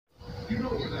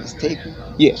It's taken.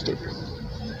 Yes, taken.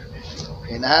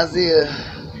 In Isaiah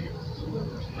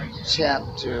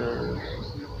chapter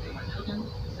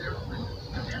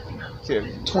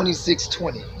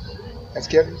 26:20. That's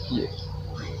Kevin? Yes.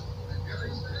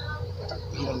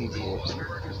 He don't need the voice.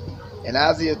 In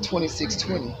Isaiah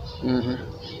 26:20,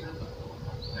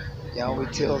 Mm-hmm.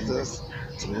 Yahweh tells us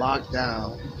to lock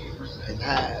down and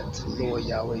hide to the Lord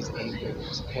Yahweh's anger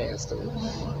is passed over.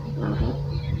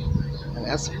 Mm-hmm. And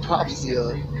that's a prophecy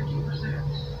of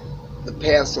the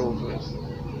Passover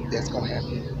that's going to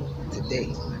happen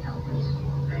today.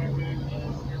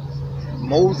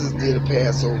 Moses did a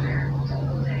Passover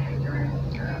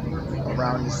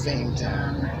around the same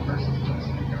time.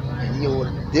 And he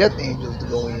ordered death angels to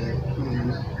go in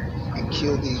and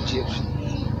kill the Egyptians.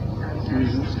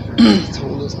 Mm-hmm. He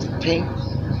told us to paint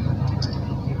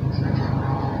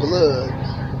blood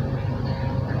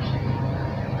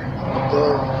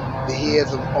above the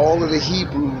heads of all of the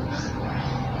Hebrews'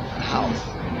 house,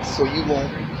 so you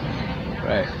won't,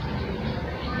 Right.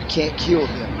 you can't kill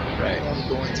them. Right. You only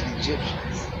go into the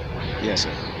Egyptians. Yes,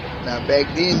 sir. Now back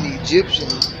then, the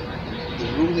Egyptians, the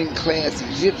ruling class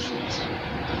Egyptians,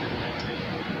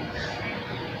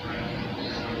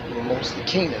 were mostly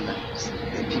Canaanites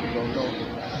that people don't know.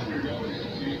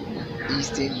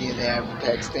 East Indian, Arab,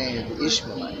 Pakistani, the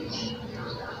Ishmaelites.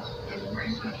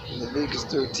 Leviticus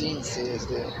 13 says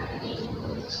that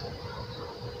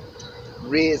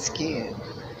red skin,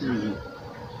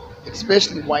 Mm-hmm.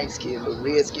 especially white skin, but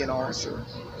red skin also,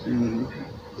 Mm-hmm.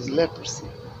 is leprosy.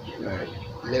 Right.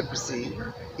 Leprosy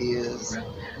is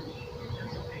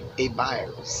a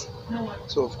virus.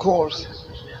 So of course,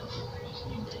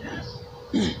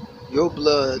 your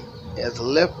blood as a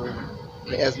leper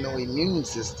has no immune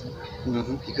system,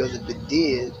 Mm-hmm. because if it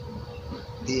did,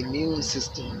 the immune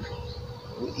system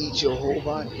will eat your whole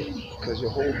body, because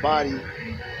your whole body,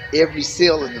 every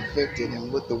cell is infected.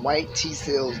 And what the white T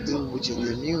cells do, which is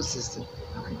the immune system,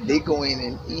 they go in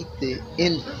and eat the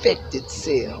infected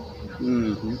cell.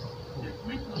 Mm-hmm.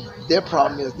 Their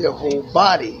problem is their whole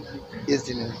body is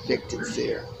an infected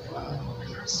cell.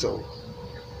 So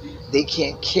they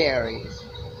can't carry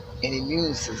an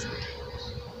immune system.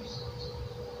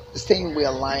 The same way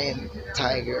a lion,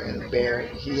 tiger, and a bear,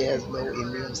 he has no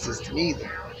immune system either.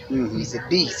 Mm-hmm. He's a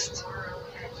beast.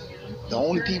 The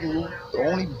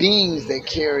only beings that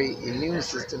carry immune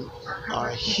system are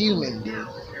human beings.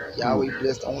 Yahweh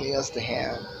blessed only us to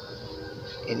have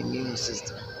an immune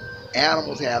system.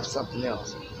 Animals have something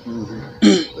else,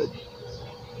 Mm-hmm. but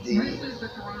the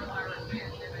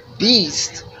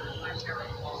beast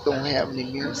don't have an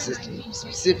immune system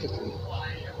specifically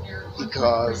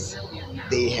because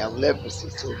they have leprosy.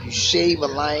 So if you shave a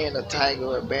lion, a tiger,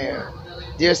 or a bear,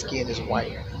 their skin is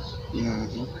white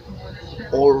Mm-hmm.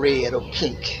 or red or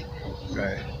pink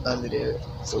Right. under there.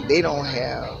 So they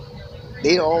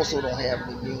also don't have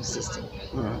an immune system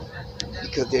Uh-huh.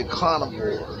 because they're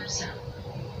carnivores.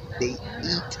 They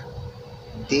eat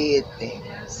dead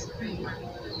things.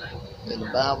 And the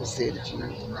Bible said that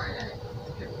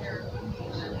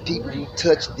people who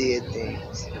touch dead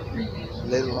things,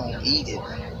 let alone eat it,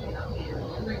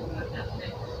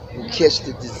 will catch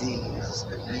the disease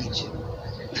of Egypt.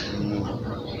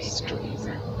 Mm-hmm. It's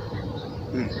crazy.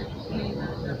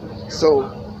 Mm-hmm. So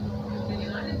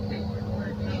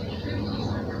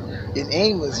in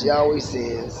Amos, Yahweh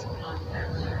says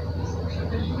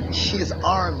his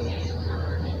army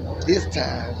this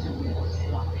time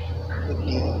would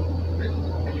be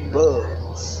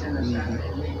bugs.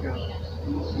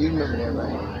 Mm-hmm. You remember that,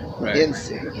 right? Right.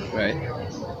 Insects. Right.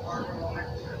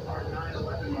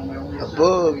 A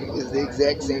bug is the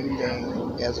exact same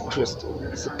thing as a crystal.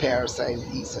 It's a parasite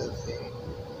that eats other things.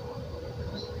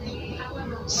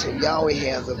 So Yahweh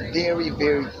has a very,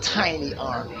 very tiny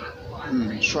army.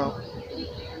 Mm-hmm. Trump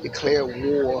declared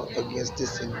war against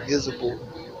this invisible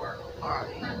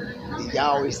army. The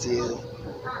Yahweh says,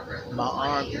 my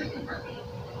army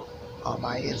are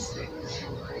my insects.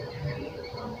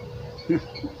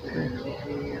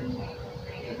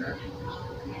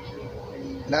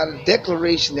 Now the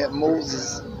declaration that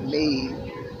Moses made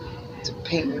to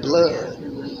paint blood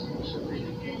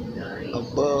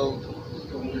above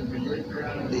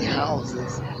the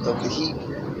houses of the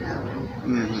Hebrews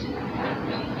Mm-hmm.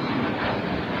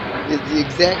 is the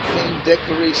exact same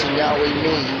declaration Yahweh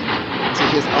made to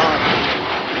his army.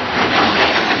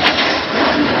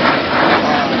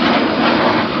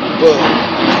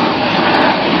 Bugs.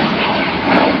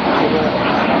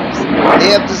 They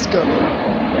have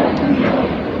discovered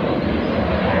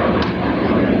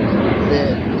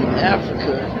that in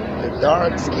Africa, the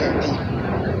dark-skinned people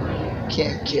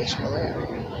can't catch malaria.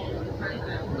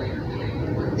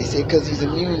 They say because he's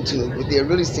immune to it. What they're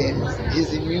really saying is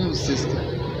his immune system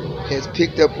has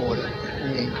picked up on it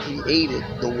and created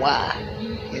the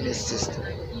Y in his system.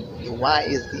 The Y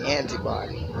is the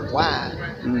antibody. The Y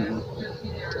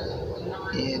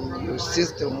Mm-hmm. in your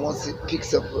system, once it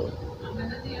picks up a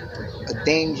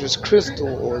dangerous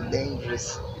crystal or a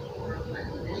dangerous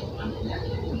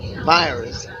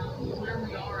virus,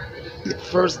 it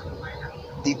first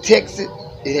detects it.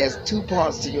 It has two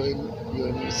parts to your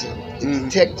immune system: the Mhm.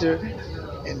 detector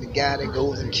and the guy that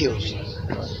goes and kills you.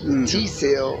 Mhm. T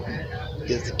cell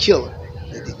is the killer.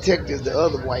 The detector is the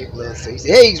other white blood cell. You say,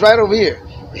 "Hey, he's right over here,"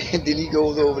 and then he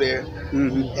goes over there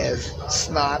Mm-hmm. as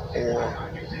snot or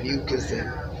mucus,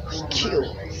 and he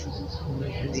kills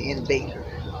the invader.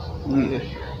 Mm-hmm.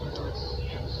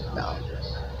 Now,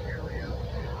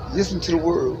 listen to the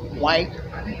word white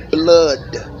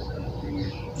blood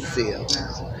cells.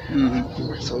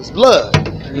 Mm-hmm. So it's blood.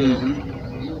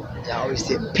 Mm-hmm. I always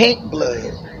said pink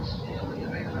blood.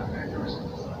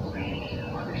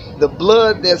 The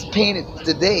blood that's painted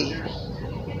today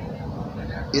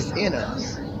is in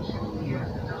us.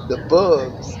 The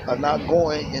bugs are not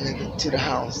going into the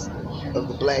house of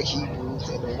the black Hebrews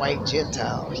and the white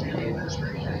Gentile Hebrews.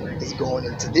 It's going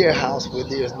into their house where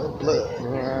there's no blood,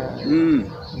 Right.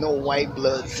 Mm. no white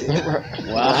blood cells.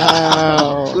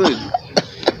 Wow. Good.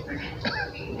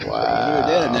 Wow. I heard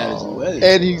that analogy. Well,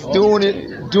 And he's doing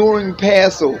it during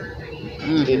Passover.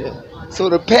 Mm-hmm. Yeah. So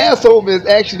the Passover is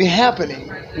actually happening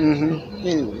Mm-hmm.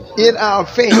 Anyway. in our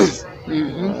face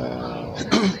Mm-hmm. Wow.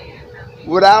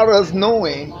 without us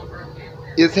knowing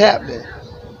it's happening.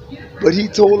 But he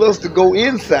told us to go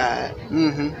inside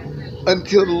Mm-hmm.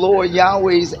 until the Lord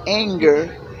Yahweh's anger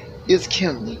is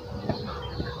kindled.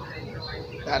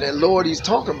 Now that Lord he's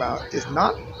talking about is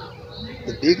not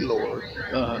the big Lord,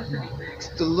 Uh-huh. it's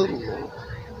the little Lord.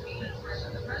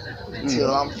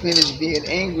 Until I'm finished being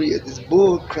angry at this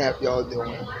bull crap y'all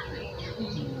doing,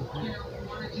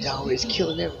 Yahweh's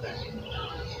killing everybody.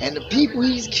 And the people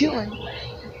he's killing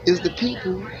is the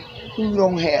people who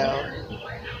don't have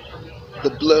the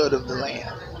blood of the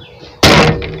Lamb.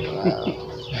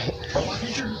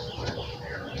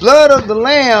 Blood of the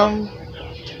Lamb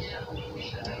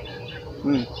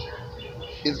Mm.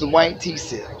 is the white T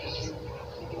cell,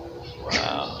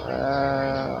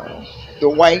 Wow. the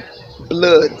white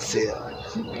blood cell.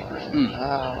 Mm.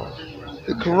 Wow.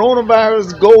 The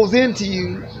coronavirus goes into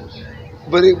you,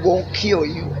 but it won't kill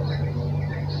you.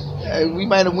 We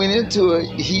might have went into a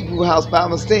Hebrew house by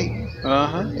mistake,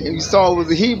 Uh-huh. and we saw it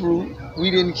was a Hebrew.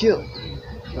 We didn't kill it.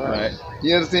 Right.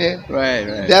 You understand? Right.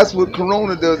 Right. That's what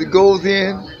corona does. It goes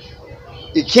in.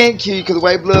 It can't kill you because the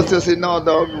white blood cells say, "No,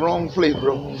 dog, wrong place,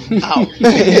 bro. Out.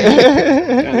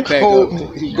 Kinda crack go,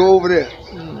 up. go over there."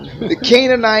 The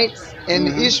Canaanites and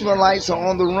Mhm. the Ishmaelites are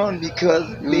on the run because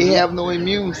they Mhm. have no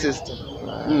immune system.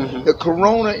 Mm-hmm. The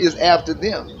corona is after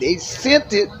them. They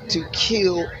sent it to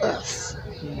kill us.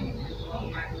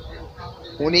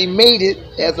 When they made it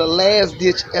as a last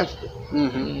ditch effort,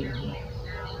 Mm-hmm.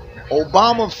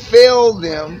 Obama failed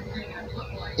them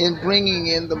in bringing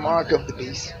in the mark of the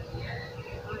beast.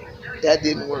 That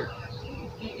didn't work.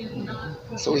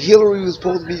 So Hillary was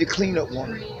supposed to be the cleanup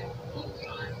woman.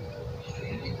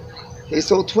 They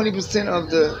sold 20% of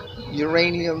the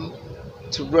uranium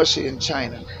to Russia and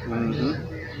China.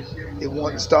 Mm-hmm. They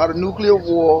wanted to start a nuclear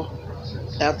war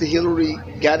after Hillary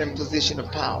got in position of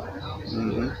power.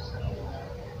 Mm-hmm.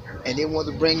 And they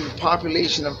wanted to bring the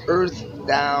population of Earth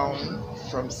down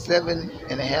from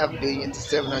 7.5 billion to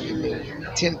 700 million,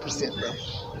 10% left.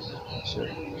 Sure.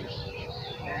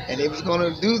 And they was going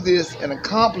to do this and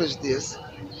accomplish this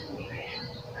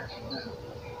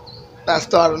by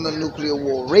starting a nuclear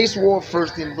war. Race war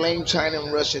first, then blame China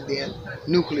and Russia, then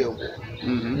nuclear war.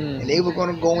 Mm-hmm. And they were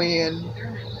going to go in,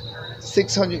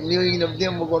 600 million of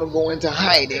them were going to go into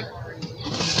hiding.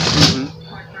 Mm-hmm.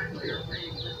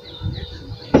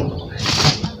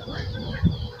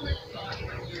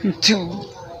 To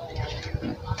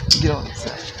get on the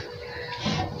side.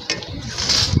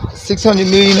 600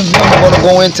 million of them are going to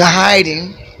go into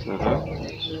hiding Uh-huh.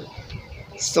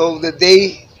 so that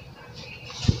they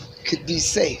could be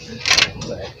safe.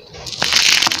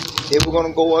 They were going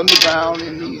to go underground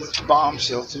in these bomb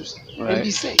shelters and Right.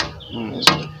 be safe.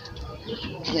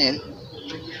 Mm-hmm. And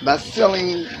by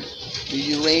selling the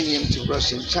uranium to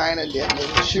Russia and China, that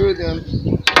will assure them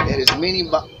that as many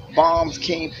bombs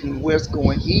came from the west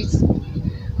going east,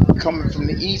 coming from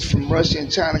the east from Russia and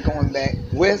China going back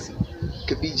west,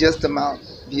 could be just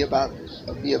be about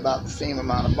the same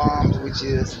amount of bombs, which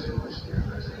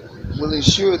will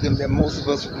ensure them that most of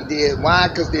us will be dead. Why?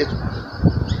 Because they're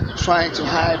trying to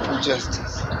hide from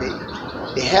justice.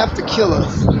 They have to kill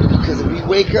us because if we we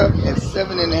wake up at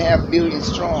 7.5 billion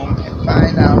strong and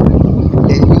find out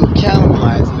that you're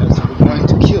cannibalizing us, we're going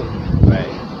to kill you.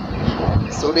 Right.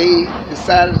 So they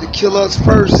decided to kill us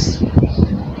first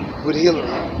with Hillary.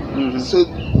 Mm-hmm. So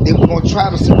they were going to try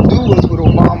to subdue us with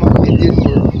Obama. It didn't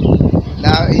work.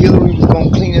 Now Hillary was going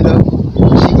to clean it up.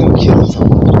 She's going to kill us all.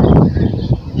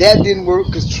 That didn't work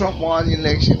because Trump won the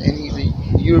election and he's a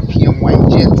European white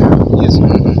Gentile. Yes.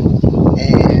 Mm-hmm.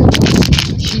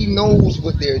 And he knows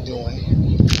what they're doing.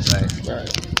 Right. Right.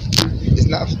 It's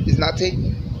not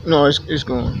taking. No, it's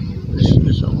going.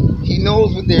 It's on. He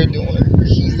knows what they're doing.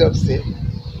 He's upset.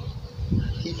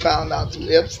 He found out through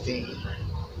Epstein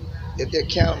that they're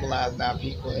cannibalizing our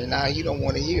people, and now he don't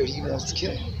want to hear it. He wants to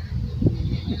kill them,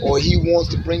 or he wants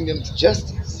to bring them to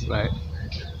justice. Right.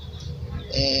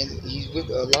 And he's with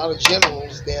a lot of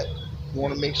generals that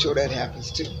want to make sure that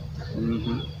happens too.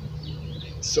 Mm-hmm.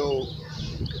 So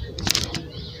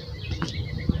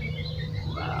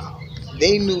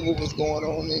they knew what was going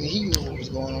on, and he knew what was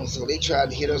going on. So they tried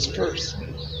to hit us first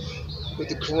with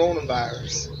the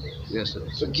coronavirus, Yes, sir.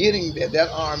 forgetting that that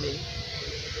army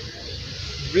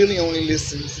really only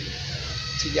listens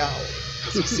to Yahweh.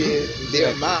 As he said,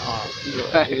 they're my army.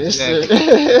 Right. Yes, Exactly.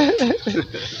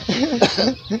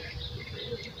 sir.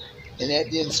 And at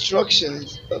the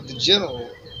instructions of the general,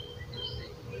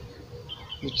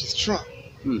 which is Trump,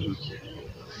 Mm-hmm.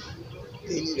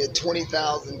 they needed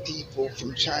 20,000 people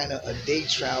from China a day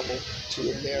travel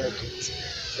to Americans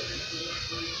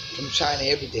from China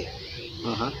every day.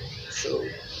 Uh-huh. So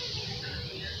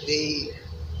they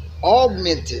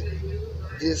augmented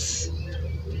this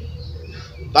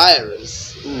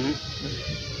virus Mm-hmm.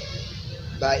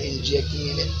 by injecting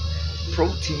in it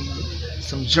protein,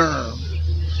 some germ,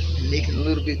 and making it a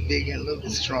little bit bigger and a little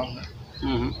bit stronger.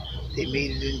 Mm-hmm. They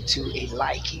made it into a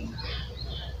liking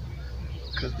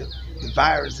because the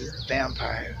virus is a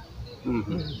vampire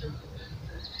Mm-hmm.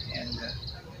 and the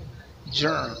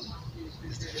germ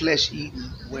is the flesh-eating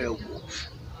werewolf.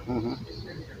 Mm-hmm.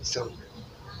 So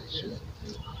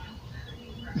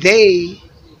they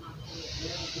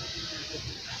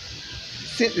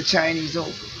sent the Chinese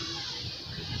over.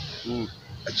 Mm.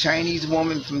 A Chinese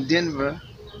woman from Denver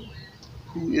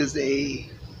who is a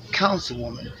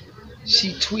councilwoman.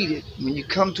 She tweeted, when you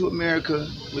come to America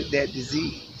with that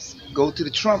disease, go to the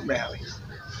Trump rallies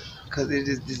because it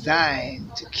is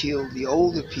designed to kill the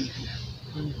older people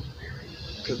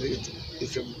because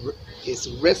it's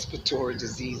a respiratory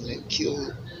disease and it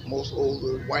kills most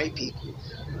older white people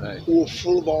Right. who are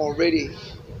full of already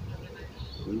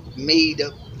made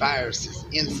up viruses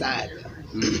inside them.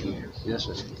 Mm-hmm. Yes,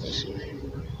 sir. Yes, sir.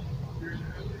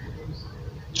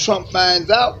 Trump finds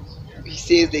out, he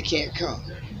says they can't come.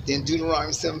 Then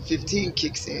Deuteronomy 7:15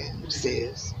 kicks in, which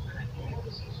says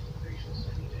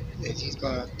that he's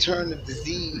going to turn the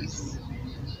disease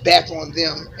back on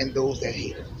them and those that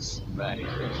hate us, Right.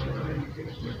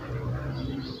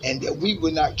 and that we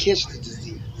will not catch the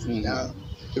disease. Mhm. Now,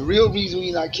 the real reason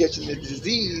we're not catching the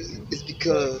disease is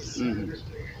because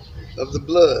Mm-hmm. of the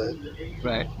blood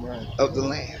Right. Right. of the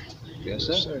Lamb, Yes,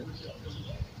 sir. Sir.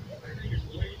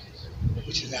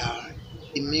 which is our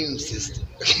immune system.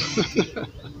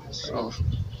 Oh,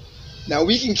 Now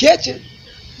we can catch it.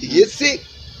 You get sick,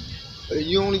 but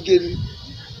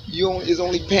it's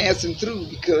only passing through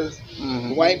because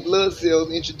Mm-hmm. white blood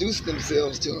cells introduce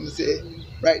themselves to him and say,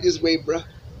 right this way, bruh.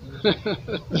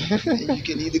 And you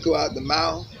can either go out the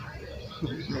mouth,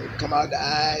 come out the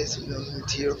eyes, in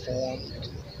tear form,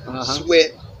 Uh-huh.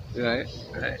 sweat, Right.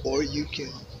 Right. or you can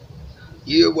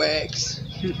earwax,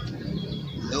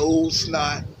 nose,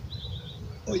 snot,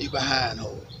 or you behind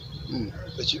hole. Mm.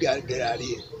 But you got to get out of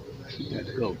here. You got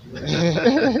to go.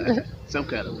 Some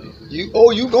kind of way. You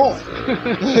going.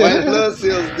 White blood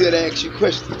cells did ask you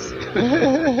questions,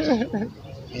 and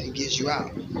it gets you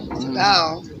out. So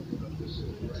now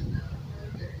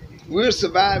we're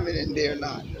surviving and they're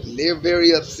not. And they're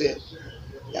very upset.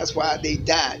 That's why they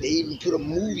died. They even put a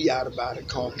movie out about it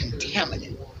called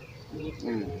Contaminant.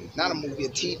 Mm. Not a movie, a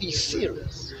TV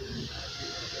series.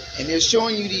 And they're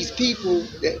showing you these people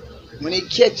that when they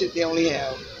catch it, they only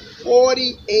have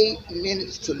 48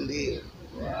 minutes to live.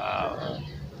 Wow.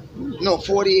 No,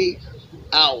 48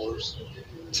 hours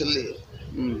to live.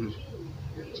 Mm-hmm.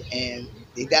 And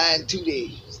they die in 2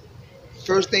 days.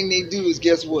 First thing they do is,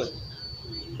 guess what?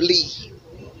 Bleed.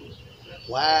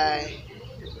 Why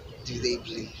do they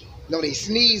bleed? No, they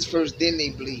sneeze first, then they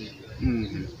bleed.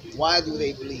 Mm-hmm. Why do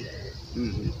they bleed?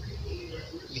 Mm-hmm.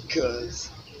 Because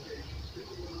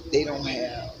they don't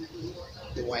have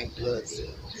the white blood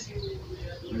cells.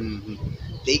 Mm-hmm.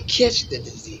 They catch the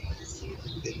disease.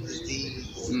 The disease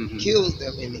Mhm. kills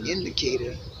them, and the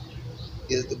indicator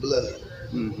is the blood.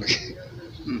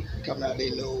 coming out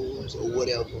their nose or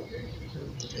whatever.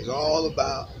 It's all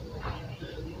about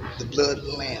the blood of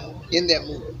the lamb in that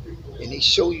movie. And they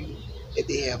show you that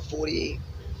they have 48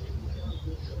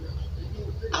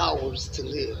 hours to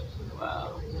live.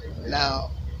 Wow.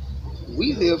 Now,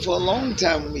 we live for a long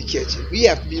time when we catch it. We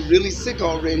have to be really sick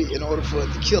already in order for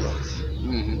it to kill us.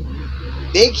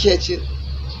 Mm-hmm. They catch it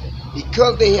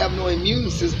because they have no immune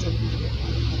system.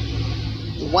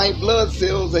 The white blood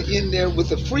cells are in there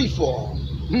with a free fall.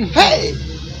 Hey,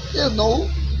 there's no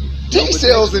T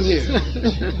cells in here.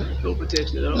 No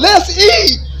protection at all. Let's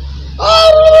eat.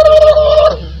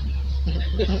 Oh!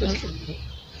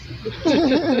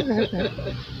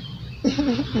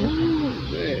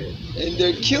 Man. And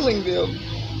they're killing them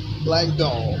like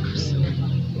dogs.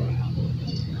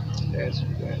 That's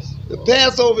The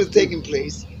Passover is taking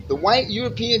place. The white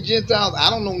European Gentiles, I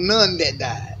don't know none that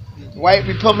died. White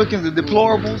Republicans are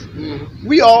deplorables.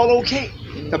 We all okay.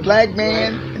 The black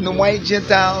man and the white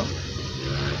Gentiles.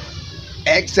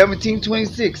 Acts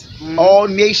 17:26. All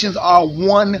nations are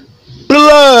one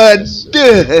blood.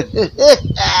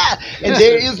 And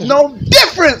there is no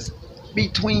difference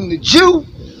between the Jew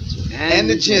and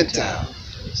the Gentile.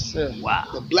 Wow.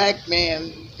 The black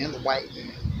man and the white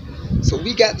man. So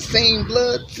we got the same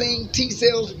blood, same T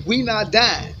cells. We not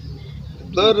dying. The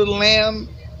blood of the lamb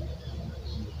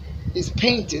is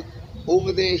painted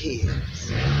over their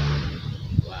heads.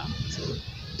 Wow. So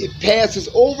it passes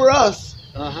over us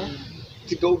Uh-huh.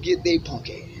 to go get their punk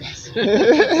ass.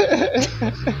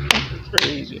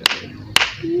 Crazy.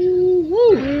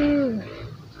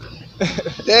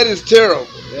 That is terrible.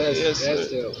 Yes, That's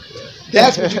sir. dope.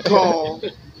 That's what you call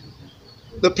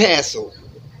the Passover.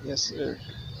 Yes, sir.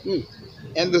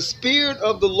 And the Spirit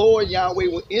of the Lord Yahweh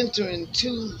will enter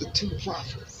into the two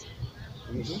prophets.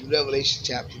 Revelation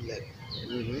chapter 11.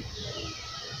 Mm-hmm.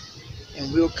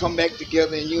 And we'll come back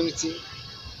together in unity.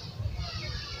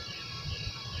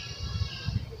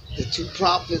 The two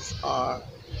prophets are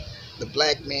the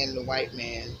black man and the white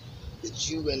man, the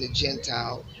Jew and the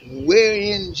Gentile,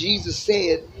 wherein Jesus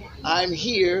said, I'm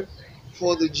here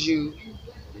for the Jew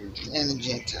and the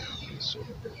Gentile.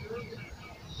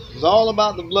 It was all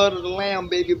about the blood of the lamb,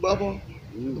 baby Bubba.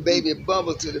 Baby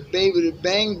Bubba to the baby to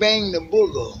bang bang the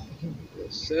booger.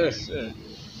 Yes, sir. Yes, sir.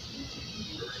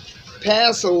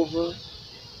 Passover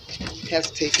has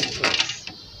taken place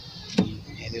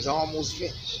and is almost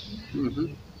finished.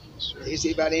 Mm-hmm. They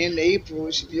say by the end of April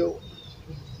it should be over.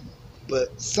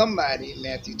 But somebody in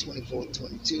Matthew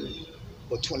 24:22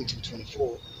 or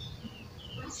 22:24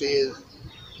 says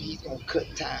he's going to cut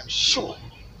time short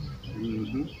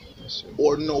Mm-hmm.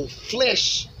 or no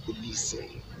flesh would be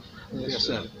saved. Yes,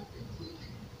 sir.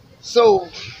 So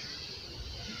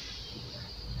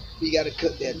we got to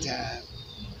cut that time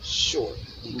short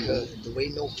because the way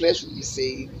no flesh will be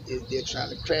saved is they're trying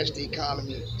to crash the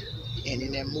economy. And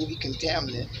in that movie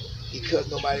Contaminant,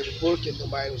 because nobody was working,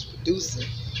 nobody was producing,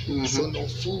 so no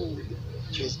food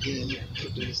was being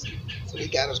produced. So they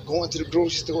got us going to the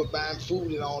grocery store buying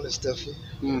food and all this stuff,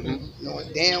 Mm-hmm.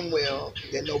 knowing damn well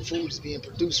that no food is being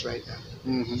produced right now.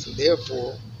 Mm-hmm. So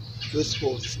therefore, we're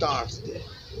supposed to starve to death.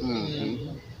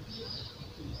 Mm-hmm.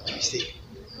 You see,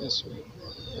 Yes, sir.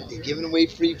 they're giving away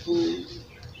free food,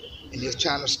 and they're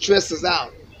trying to stress us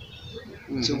out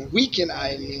to weaken our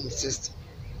immune system.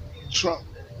 Trump,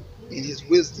 in his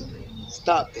wisdom,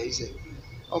 stopped that. He said,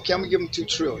 okay, I'm going to give them $2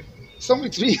 trillion. It's only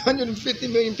 350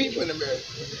 million people in America.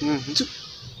 Mm-hmm.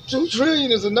 $2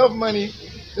 trillion is enough money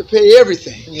to pay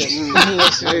everything. Yes.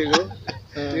 Yes, there you go.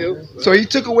 Yep. So he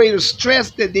took away the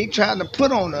stress that they trying to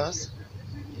put on us.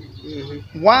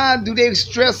 Mm-hmm. Why do they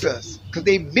stress us? Because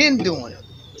they've been doing it.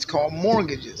 It's called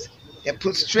mortgages that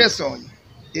put stress on you.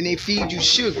 Then they feed you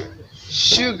sugar.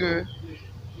 Sugar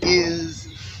is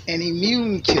an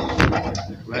immune killer,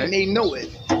 Right. and they know it.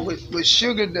 What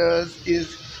sugar does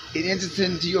is it enters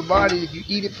into your body. If you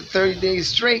eat it for 30 days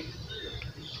straight,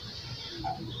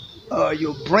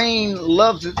 your brain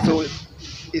loves it, so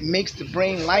it makes the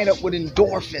brain light up with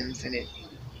endorphins, and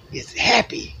it's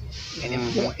happy, and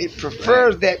it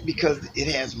prefers that because it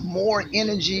has more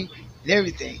energy and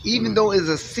everything, even though it's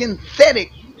a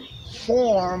synthetic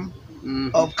form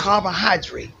of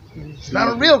carbohydrate. It's not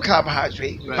a real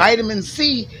carbohydrate. Right. Vitamin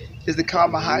C is the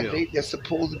carbohydrate that's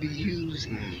supposed to be used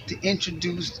to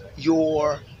introduce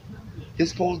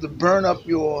it's supposed to burn up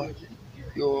your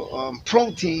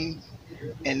protein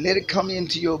and let it come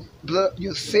into your blood,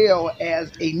 your cell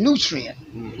as a nutrient.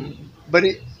 But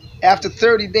after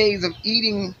 30 days of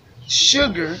eating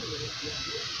sugar,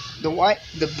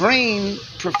 the brain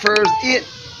prefers it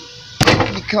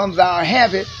becomes our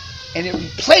habit, and it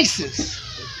replaces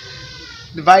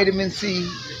the vitamin C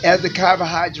as the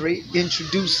carbohydrate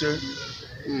introducer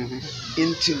Mm-hmm.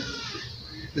 into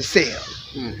the cell.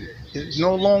 Mm-hmm. It's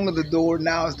no longer the door,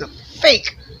 now it's the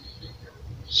fake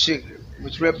sugar,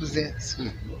 which represents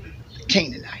the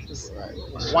Canaanites.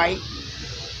 Right. White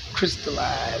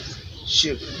crystallized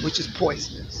sugar, which is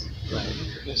poisonous. Right.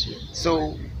 Yes, sir.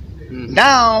 So Mm-hmm.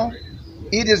 now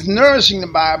it is nourishing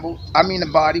the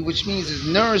body, which means it's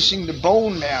nourishing the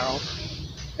bone marrow.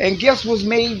 And guess what's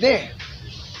made there?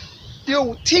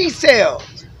 Your T cells,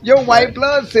 your white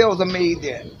blood cells are made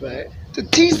there. Right. The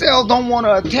T cells don't want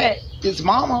to attack its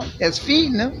mama that's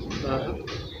feeding them,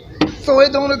 Uh-huh. so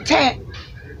it don't attack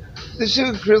the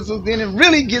sugar crystals. Then it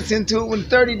really gets into it when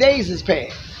 30 days has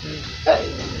passed.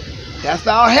 Hey, that's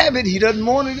our habit. He doesn't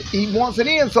want it. He wants it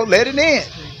in, so let it in.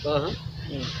 Uh-huh.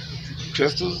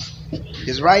 Crystals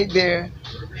is right there,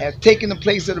 has taken the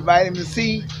place of the vitamin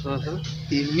C. Uh-huh.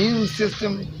 The immune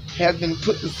system has been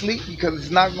put to sleep because it's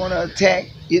not going to attack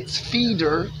its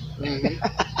feeder. Mm-hmm.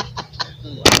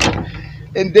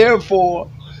 And therefore,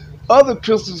 other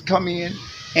crystals come in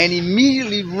and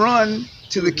immediately run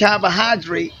to the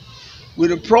carbohydrate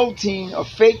with a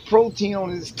fake protein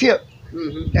on its tip,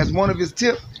 Mm-hmm. as one of its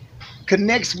tips,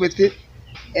 connects with it,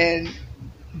 and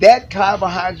that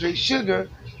carbohydrate sugar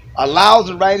allows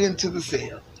it right into the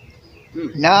cell.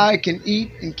 Mm. Now it can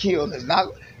eat and kill. It's not,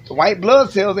 the white blood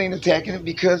cells ain't attacking it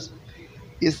because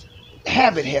its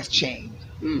habit has changed.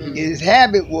 Mm-hmm. His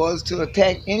habit was to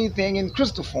attack anything in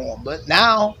crystal form, but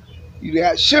now you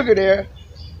got sugar there.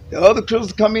 The other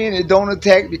crystals come in and don't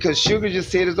attack because sugar just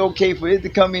said it's okay for it to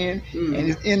come in, Mhm. and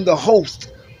it's in the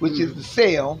host, which is the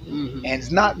cell, Mhm. and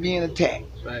it's not being attacked.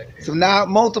 Right. So now it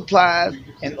multiplies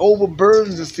and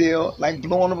overburdens the cell like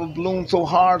blowing up a balloon so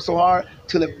hard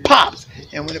till it pops.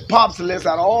 And when it pops, it lets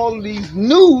out all these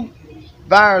new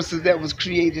viruses that was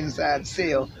created inside the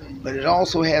cell, but it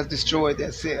also has destroyed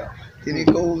that cell. Then it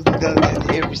goes and does that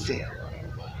to every cell.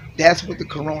 That's what the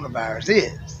coronavirus is.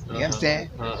 You Uh-huh. understand?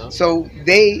 Uh-huh. So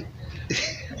they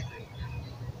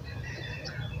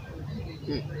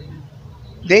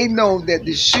they know that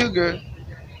the sugar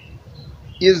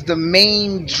is the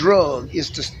main drug, is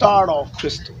to start off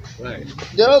crystal. Right.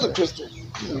 There are other crystals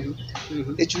Mm-hmm.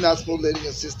 Mm-hmm. that you're not supposed to let in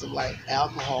your system, like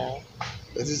alcohol,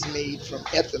 because it's made from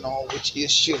ethanol, which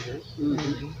is sugar.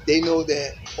 Mm-hmm. They know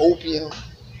that opium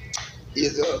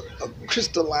is a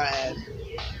crystalline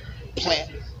plant.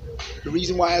 The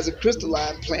reason why it's a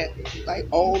crystalline plant, like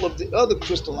all of the other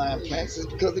crystalline plants, is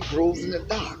because it grows in the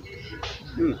dark,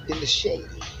 Mm. in the shade.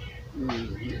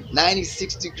 Mm-hmm.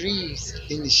 96 degrees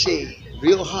in the shade,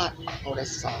 real hot. Oh,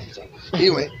 that's a song. Sorry.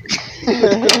 Anyway,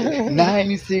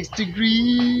 96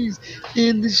 degrees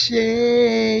in the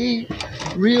shade,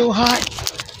 real hot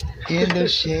in the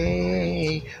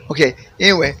shade. Okay,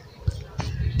 anyway,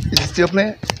 is it still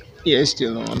playing? Yeah, it's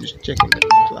still on. I'm just checking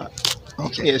the clock.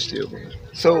 Okay. Yeah, it's still going.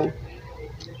 So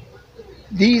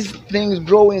these things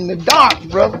grow in the dark,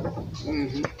 brother.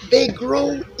 Mm-hmm. They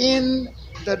grow in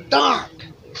the dark.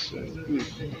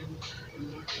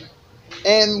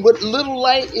 And what little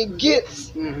light it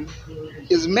gets Mm-hmm.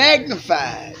 is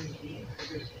magnified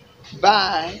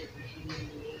by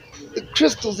the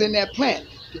crystals in that plant.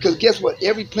 Because guess what?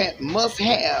 Every plant must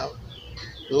have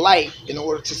light in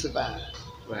order to survive.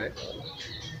 Right.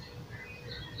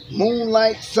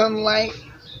 Moonlight, sunlight,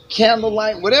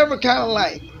 candlelight, whatever kind of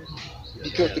light.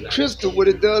 Because the crystal, what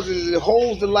it does is it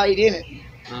holds the light in it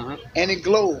Uh-huh. and it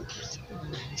glows.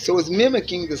 So it's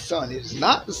mimicking the sun. It's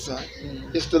not the sun.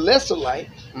 It's the lesser light.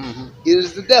 Mm-hmm. It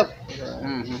is the devil.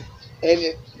 Mm-hmm. And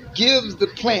it gives the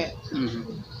plant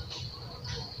Mm-hmm.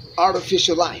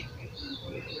 artificial light.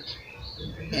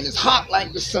 And it's hot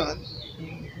like the sun.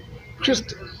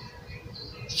 Crystal.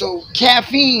 So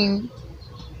caffeine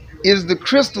is the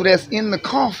crystal that's in the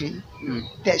coffee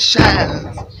that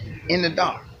shines in the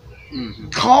dark. Mm-hmm.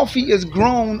 Coffee is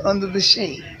grown under the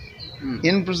shade. Mm.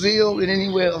 In Brazil and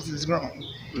anywhere else it's grown.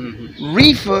 Mm-hmm.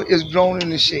 Reefer is grown in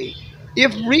the shade.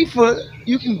 If reefer,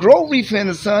 you can grow reefer in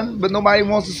the sun, but nobody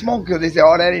wants to smoke because they say,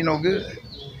 oh, that ain't no good.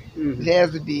 Mm-hmm. It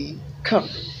has to be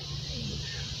covered.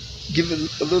 Give it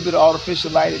a little bit of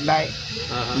artificial light at night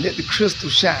Uh-huh. and let the crystal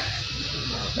shine.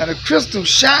 Now the crystal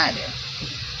shining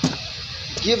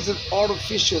gives it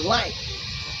artificial light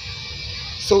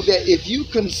so that if you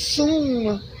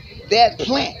consume that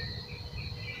plant,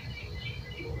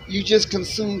 you just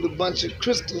consumed a bunch of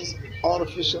crystals,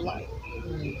 artificial light,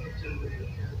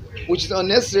 which is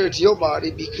unnecessary to your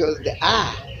body because the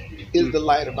eye is the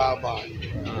light of our body.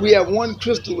 We have one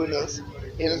crystal in us,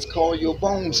 and it's called your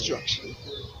bone structure.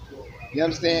 You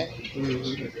understand?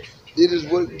 Mm-hmm. It is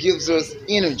what gives us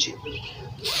energy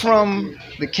from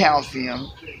the calcium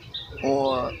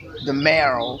or the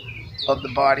marrow of the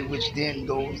body, which then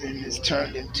goes and is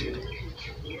turned into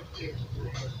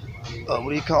what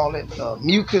do you call it?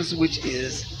 Mucus, which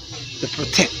is the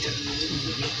protector,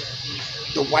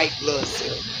 the white blood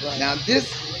cell. Right. Now,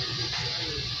 this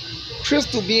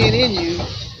crystal being in you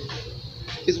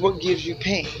is what gives you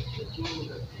pain,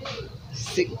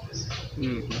 sickness,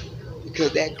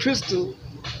 because that crystal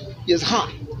is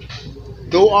hot.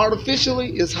 Though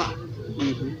artificially, it's hot.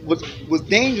 What's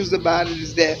dangerous about it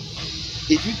is that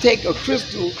if you take a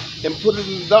crystal and put it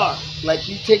in the dark, like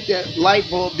you take that light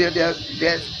bulb there,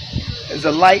 there's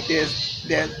a light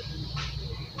that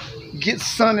gets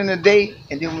sun in the day,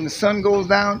 and then when the sun goes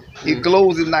down, it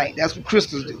glows at night. That's what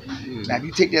crystals do. Now, if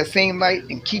you take that same light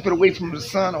and keep it away from the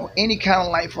sun or any kind of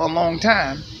light for a long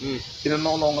time, it'll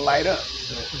no longer light up.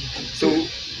 So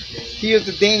here's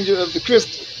the danger of the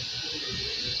crystal.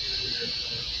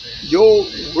 Your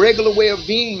regular way of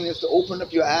being is to open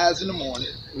up your eyes in the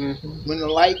morning when the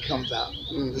light comes out,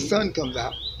 the sun comes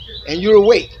out, and you're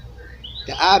awake.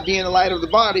 The eye being the light of the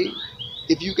body,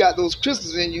 if you got those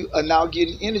crystals in you, are now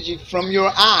getting energy from your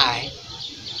eye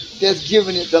that's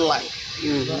giving it the light.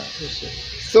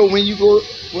 So when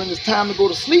it's time to go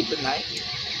to sleep at night,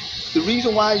 the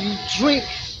reason why you drink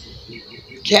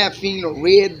caffeine or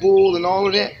Red Bull and all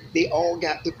of that, they all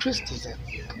got the crystals in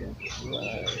them.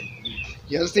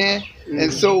 You understand?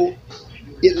 And so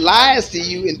it lies to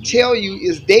you and tell you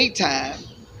it's daytime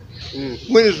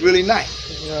when it's really night.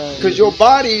 Because your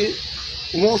body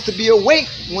wants to be awake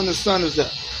when the sun is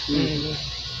up.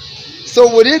 So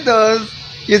what it does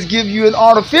is give you an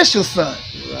artificial sun.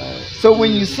 So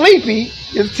when you're sleepy,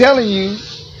 it's telling you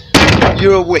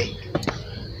you're awake.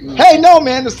 Hey, no,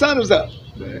 man, the sun is up.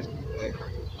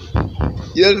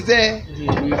 You understand?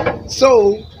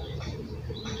 So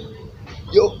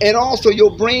your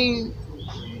brain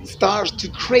starts to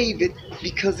crave it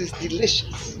because it's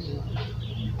delicious,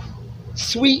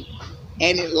 sweet,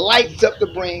 and it lights up the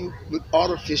brain with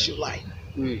artificial light.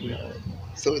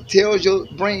 So it tells your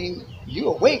brain,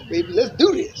 you're awake, baby, let's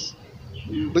do this.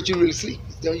 But you're really sleepy.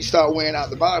 Then you start wearing out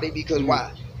the body because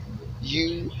why?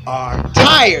 You are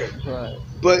tired.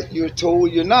 But you're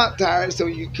told you're not tired, so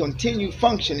you continue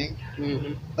functioning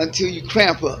until you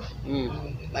cramp up.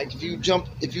 Like if you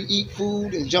eat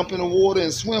food and jump in the water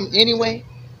and swim anyway,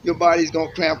 your body's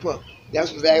gonna cramp up.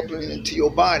 That's what's happening to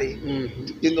your body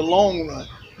in the long run.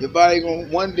 Your body gonna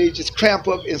one day just cramp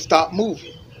up and stop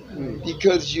moving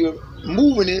because you're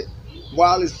moving it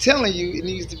while it's telling you it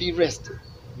needs to be rested.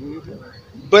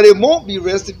 But it won't be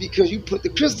rested because you put the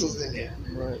crystals in there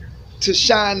to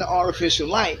shine the artificial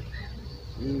light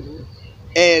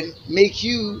and make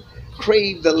you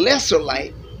crave the lesser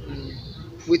light,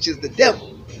 which is the devil.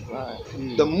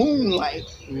 The moonlight,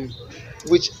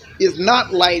 which is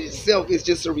not light itself, it's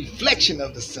just a reflection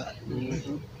of the sun,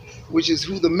 which is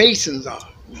who the Masons are.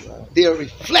 They're a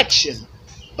reflection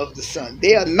of the sun.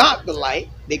 They are not the light.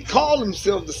 They call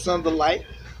themselves the sons of light,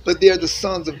 but they're the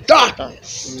sons of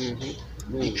darkness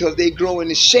because they grow in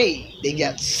the shade. They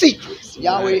got secrets.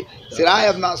 Yahweh said, I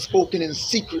have not spoken in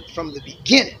secret from the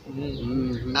beginning.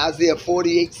 Isaiah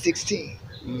 48:16.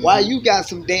 Why you got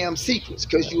some damn secrets?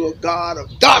 Because you're a God of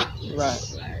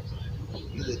darkness.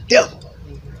 You're the devil.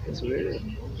 That's what it is.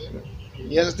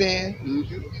 You understand?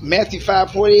 Matthew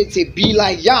 5:48 say, be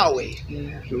like Yahweh.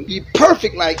 Be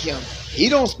perfect like him. He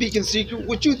don't speak in secret.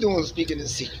 What you doing speaking in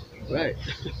secret? Right.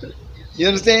 You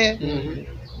understand?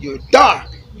 You're dark.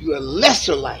 You're a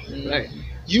lesser light. Right.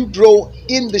 You grow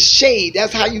in the shade.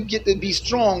 That's how you get to be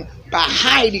strong, by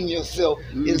hiding yourself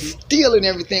and stealing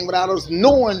everything without us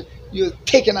knowing you're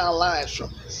taking our lives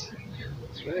from us.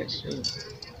 That's right.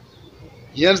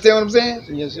 You understand what I'm saying?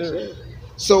 Yes, sir.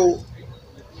 So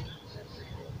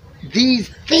these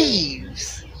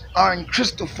thieves are in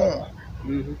crystal form.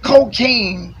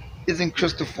 Cocaine is in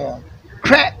crystal form.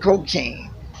 Crack cocaine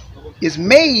is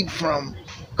made from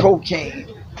cocaine,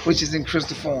 which is in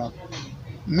crystal form.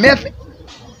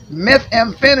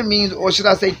 Methamphetamines, or should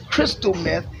I say crystal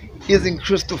meth, is in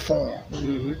crystal form.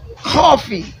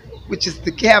 Coffee, which is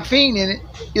the caffeine in it,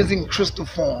 is in crystal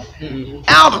form.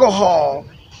 Alcohol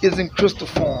is in crystal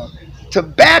form.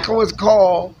 Tobacco is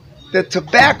called the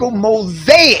tobacco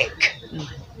mosaic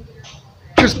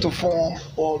crystal form,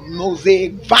 or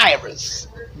mosaic virus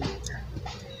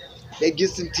that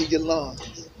gets into your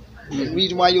lungs. The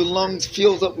reason why your lungs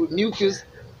fills up with mucus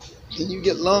and you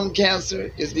get lung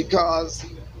cancer is because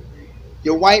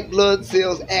your white blood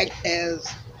cells act as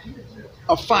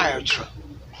a fire truck.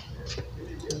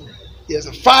 There's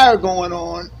a fire going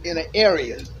on in an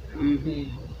area,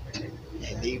 and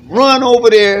they run over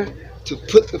there to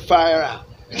put the fire out.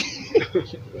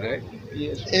 Right.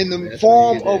 In the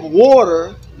form of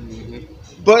water,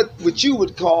 but what you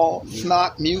would call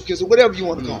snot, mucus, or whatever you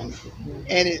want to call it.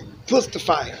 And it puts the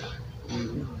fire out.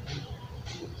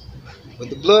 With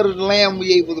the blood of the lamb,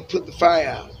 we're able to put the fire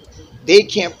out. They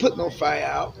can't put no fire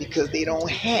out because they don't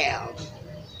have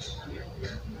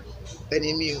an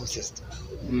immune system.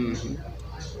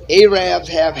 Arabs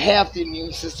have half the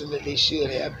immune system that they should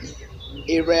have.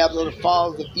 Arabs are the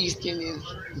fathers of East Indians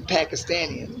and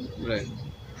Pakistanians. Right.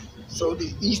 So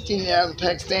the East Indians and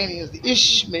Pakistanians, the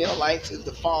Ishmaelites is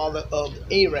the father of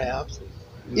Arabs.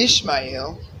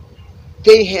 Ishmael,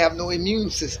 they have no immune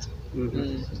system.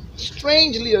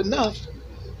 Strangely enough,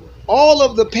 all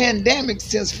of the pandemics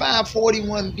since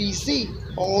 541 BC,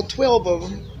 all 12 of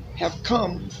them have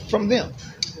come from them.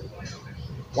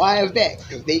 Why is that?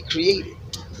 Because they created.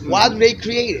 Why do they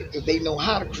create it? Because they know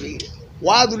how to create it.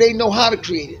 Why do they know how to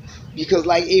create it? Because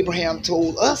like Abraham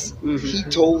told us, he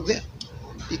told them.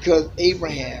 Because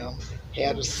Abraham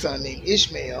had a son named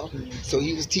Ishmael, so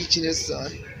he was teaching his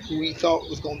son, who he thought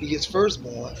was going to be his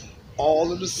firstborn,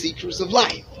 all of the secrets of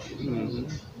life.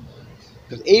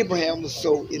 Because Abraham was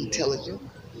so intelligent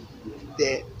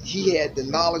that he had the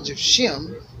knowledge of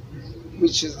Shem,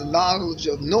 which is the knowledge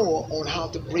of Noah on how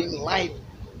to bring life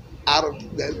out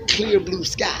of the clear blue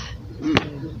sky.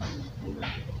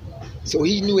 So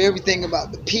he knew everything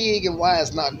about the pig and why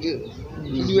it's not good.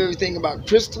 He knew everything about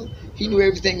crystal. He knew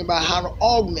everything about how to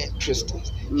augment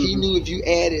crystals. He knew if you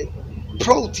added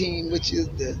protein, which is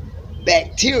the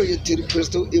bacteria, to the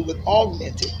crystal, it would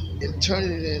augment it and turn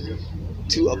it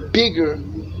into a bigger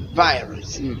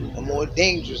virus, a more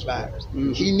dangerous virus.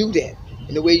 He knew that.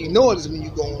 And the way you know it is when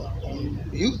you go on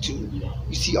YouTube,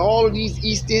 you see all of these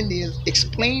East Indians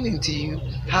explaining to you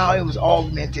how it was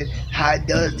augmented, how it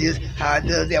does this, how it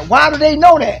does that. Why do they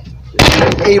know that?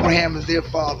 Abraham is their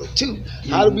father too.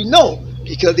 How do we know?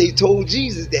 Because they told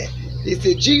Jesus that. They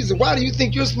said, Jesus, why do you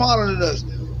think you're smarter than us?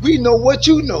 We know what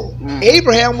you know.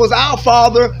 Abraham was our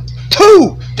father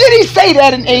too. Did he say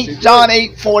that in John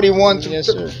 8:41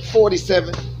 to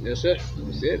 47? Yes, sir.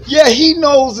 He said. Yeah, he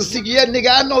knows the secret. Yeah, nigga,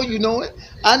 I know you know it.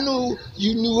 I knew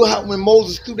you knew how when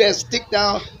Moses threw that stick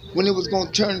down when it was going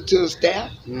to turn into a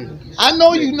staff. I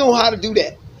know you know how to do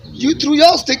that. You threw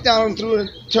your stick down and threw it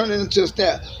and turned it into a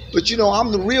staff. But you know,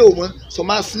 I'm the real one, so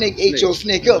my snake ate your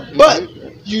snake up. But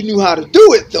you knew how to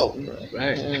do it, though.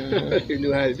 Right. You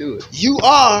knew how to do it. You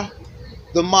are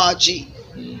the Magi.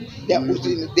 That was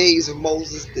in the days of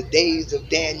Moses, the days of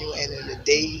Daniel, and in the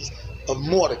days of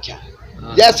Mordecai.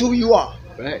 That's who you are.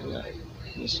 Right.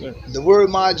 Yes, sir. The word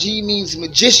Magi means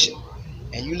magician.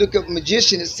 And you look up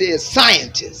magician, it says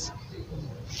scientist.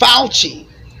 Fauci,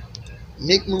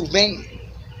 Mick Mulvaney,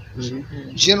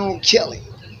 General Kelly.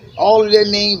 All of their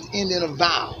names end in a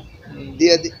vowel.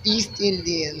 They're the East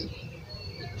Indian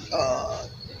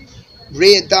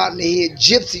red dot in the head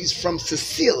gypsies from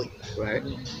Sicily. Right.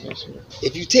 Yes, sir.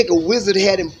 If you take a wizard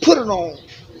hat and put it on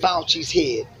Fauci's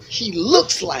head, he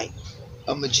looks like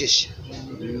a magician.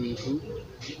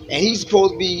 And he's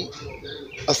supposed to be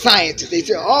a scientist. They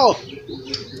say, oh,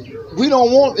 we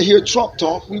don't want to hear Trump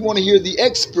talk. We want to hear the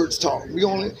experts talk. We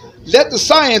only let the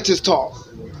scientists talk.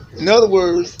 In other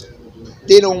words,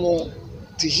 they don't want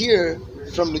to hear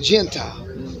from the Gentile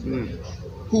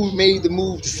who made the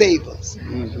move to save us.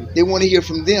 They want to hear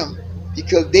from them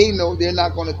because they know they're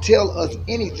not going to tell us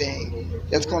anything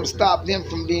that's going to stop them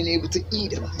from being able to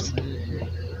eat us.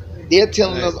 They're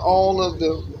telling us all of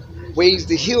the ways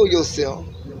to heal yourself,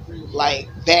 like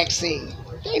vaccine.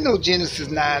 They know Genesis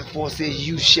 9:4 says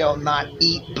you shall not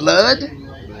eat blood.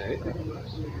 Right.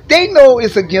 They know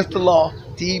it's against the law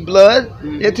to eat blood.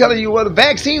 They're telling you, well, the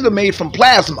vaccines are made from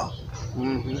plasma.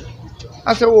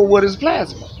 I said, well, what is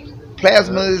plasma?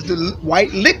 Plasma is the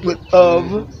white liquid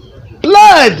of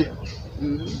blood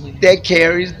that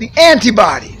carries the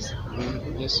antibodies.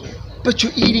 Yes, sir. But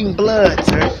you're eating blood,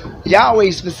 sir.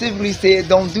 Yahweh specifically said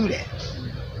don't do that.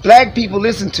 Black people,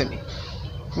 listen to me.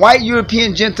 White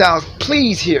European Gentiles,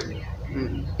 please hear me.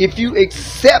 If you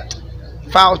accept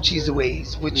Fauci's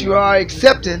ways, what you are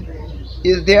accepting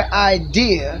is their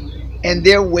idea and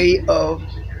their way of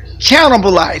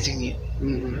cannibalizing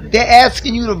you. They're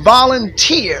asking you to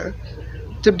volunteer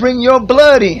to bring your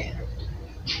blood in.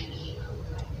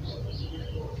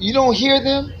 You don't hear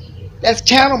them? That's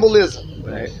cannibalism.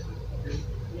 Right.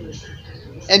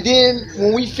 And then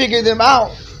when we figure them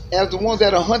out as the ones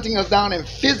that are hunting us down and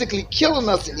physically killing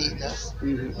us and eating us,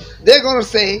 they're going to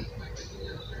say,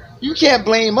 you can't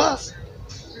blame us.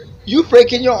 You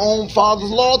breaking your own father's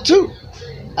law too.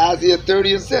 Isaiah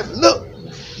 30:7. Look,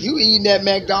 you eating that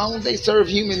McDonald's, they serve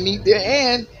human meat there,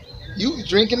 and you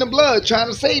drinking the blood trying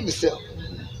to save yourself.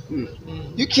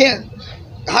 You can't,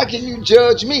 how can you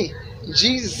judge me?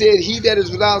 Jesus said, he that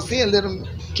is without sin, let him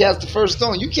cast the first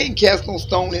stone. You can't cast no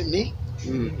stone at me.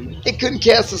 They couldn't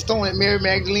cast a stone at Mary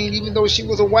Magdalene, even though she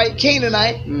was a white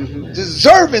Canaanite,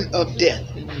 deserving of death.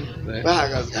 Right.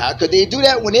 But how could they do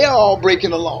that when they're all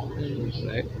breaking the law?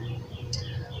 Right.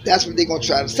 That's what they're going to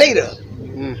try to say to us.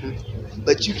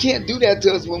 But you can't do that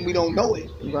to us when we don't know it.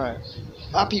 Right.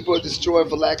 Our people are destroyed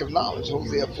for lack of knowledge,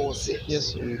 Hosea 4:6.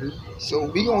 Yes, sir.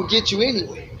 So we going to get you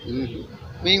anyway.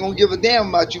 Mm-hmm. We ain't going to give a damn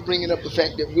about you bringing up the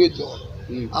fact that we're doing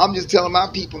it. I'm just telling my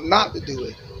people not to do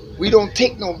it. We don't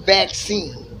take no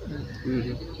vaccine.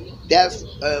 That's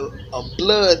a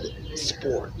blood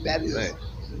sport. That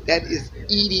is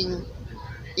eating,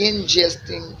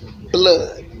 ingesting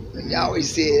blood. And Yahweh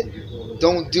said,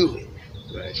 don't do it.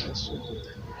 Right.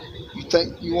 You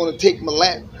think you want to take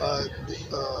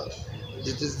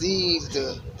the disease,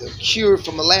 the cure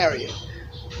for malaria,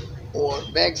 or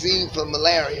vaccine for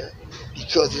malaria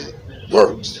because it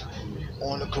works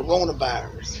on the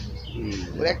coronavirus.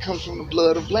 Well, that comes from the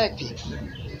blood of black people.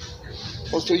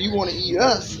 Oh, so you want to eat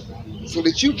us so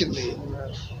that you can live.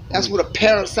 That's what a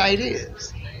parasite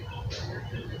is.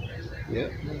 Yeah,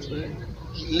 that's right.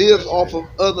 He lives off of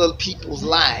other people's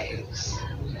lives.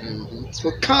 That's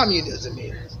what communism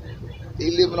is.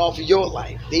 They living off of your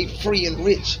life. They free and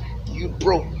rich. You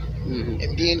broke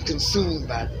and being consumed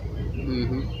by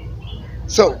them.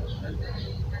 So,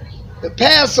 the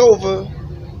Passover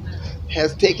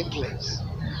has taken place.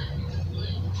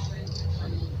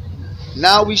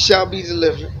 Now we shall be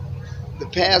delivered. The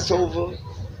Passover,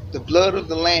 the blood of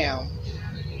the Lamb,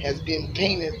 has been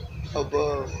painted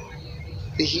above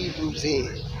the Hebrews'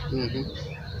 head.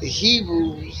 The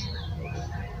Hebrews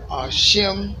are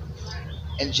Shem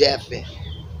and Japheth.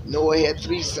 Noah had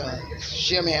 3 sons,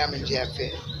 Shem, Ham, and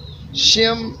Japheth.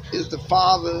 Shem is the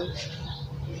father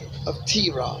of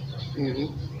Terah.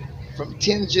 From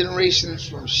 10 generations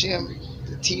from Shem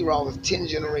to Terah was 10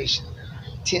 generations,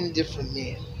 10 different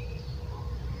men.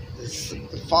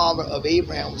 The father of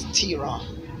Abraham was Terah,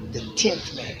 the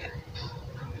 10th man.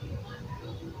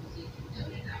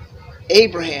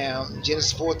 Abraham,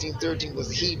 Genesis 14:13,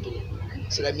 was a Hebrew.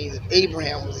 So that means if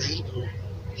Abraham was a Hebrew,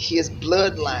 his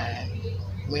bloodline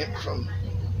went from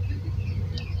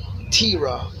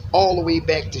Terah all the way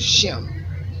back to Shem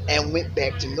and went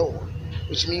back to Noah,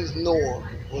 which means Noah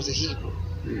was a Hebrew.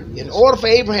 In order for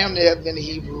Abraham to have been a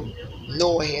Hebrew,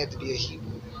 Noah had to be a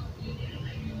Hebrew.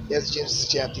 That's Genesis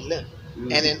chapter 11.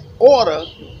 And in order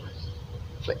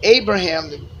for Abraham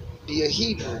to be a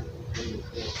Hebrew,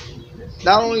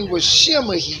 not only was Shem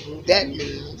a Hebrew, that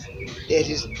means that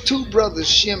his 2 brothers,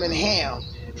 Shem and Ham,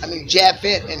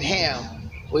 Japheth and Ham,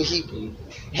 were Hebrew.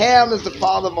 Ham is the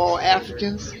father of all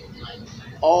Africans,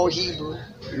 all Hebrew,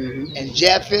 and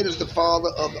Japheth is the father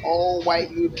of all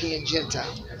white European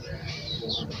Gentiles,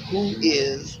 who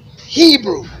is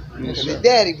Hebrew. Because his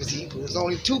daddy was Hebrew. There's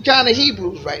only 2 kinds of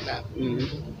Hebrews right now.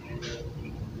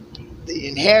 The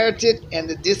inherited and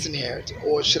the disinherited,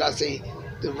 or should I say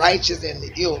the righteous and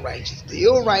the ill-righteous. The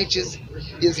ill-righteous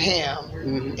is Ham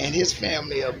and his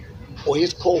family or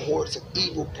his cohorts of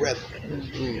evil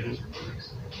brethren.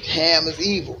 Ham is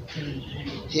evil.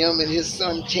 Him and his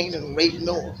son Canaan raped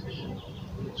Noah.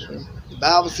 The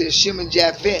Bible says Shem and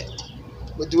Japheth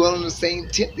will dwell in the same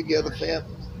tent together forever.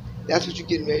 That's what you're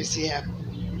getting ready to see happen.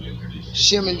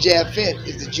 Shem and Japheth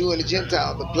is the Jew and the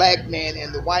Gentile, the black man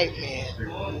and the white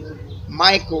man,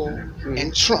 Michael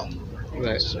and Trump.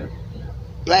 Right, sir.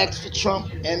 Blacks for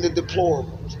Trump and the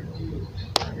deplorables.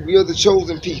 We are the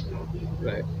chosen people.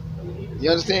 Right.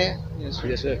 You understand? Yes,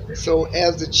 sir. So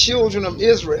as the children of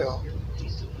Israel,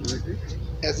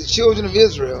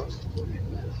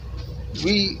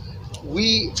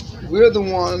 we're the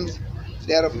ones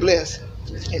that are blessed,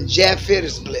 and Japheth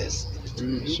is blessed.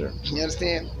 Sure. You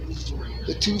understand?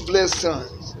 The 2 blessed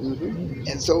sons.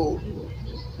 And so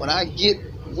when I get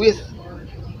with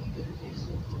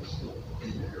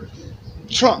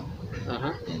Trump,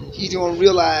 he's going to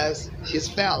realize his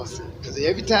fallacy. Because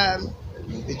every time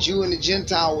the Jew and the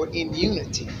Gentile were in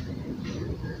unity,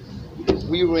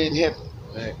 we were in heaven.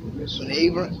 Right.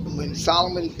 When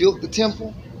Solomon built the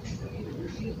temple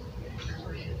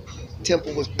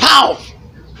was powerful.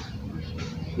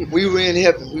 We were in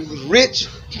heaven. We was rich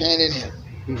and in heaven.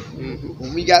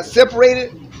 When we got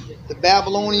separated, the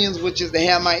Babylonians, which is the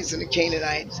Hamites and the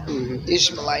Canaanites,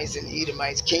 Ishmaelites and the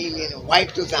Edomites, came in and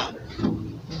wiped us out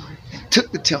and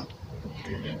took the temple.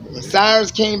 When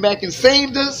Cyrus came back and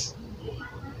saved us,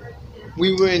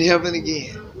 we were in heaven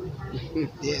again.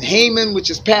 Then Haman, which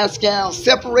is Pascal,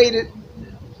 separated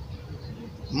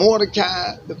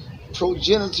Mordecai, the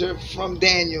progenitor from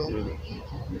Daniel,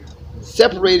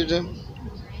 separated him.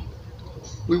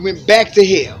 We went back to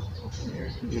hell.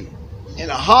 And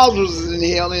the Hoswells is in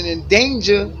hell and in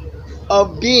danger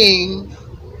of being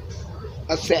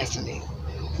assassinated.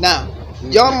 Now,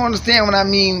 y'all don't understand what I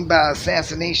mean by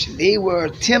assassination. They were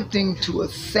attempting to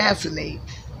assassinate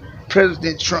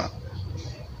President Trump,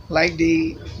 like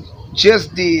they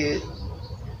just did.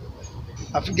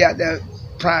 I forgot that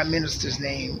prime minister's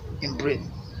name in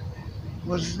Britain.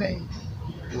 What's his name?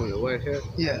 What, the white hat?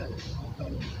 Yeah.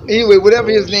 Anyway, whatever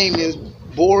his name is,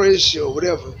 Boris or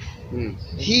whatever, Mm.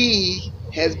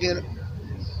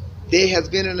 there has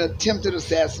been an attempted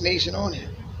assassination on him.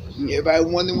 Mm. Everybody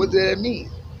wondering what that means.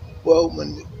 Well,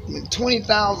 when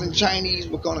 20,000 Chinese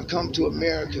were going to come to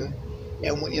America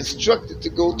and were instructed to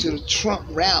go to the Trump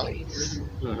rallies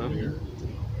Uh-huh.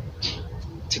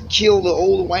 to kill the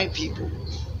old white people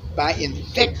by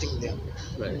infecting them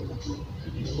Right.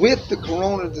 with the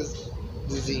corona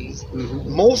disease.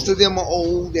 Mm-hmm. Most of them are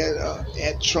old that are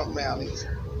at Trump rallies.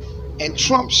 And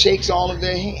Trump shakes all of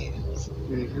their hands,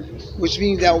 Mm-hmm. which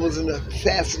means that was an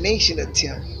assassination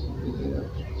attempt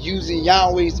using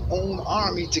Yahweh's own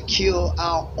army to kill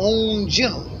our own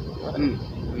general.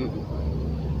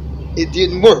 Mm-hmm. It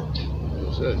didn't work.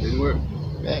 So it didn't work.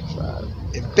 Backfired.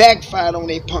 It backfired on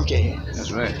their punk ass.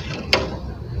 That's right.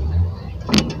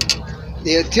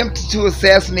 They attempted to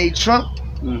assassinate Trump.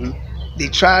 Mm-hmm. They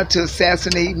tried to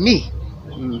assassinate me.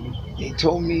 Mm-hmm. They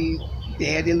told me they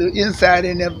had their little insider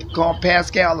in there called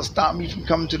Pascal to stop me from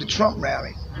coming to the Trump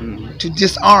rally, Mm-hmm. to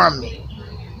disarm me.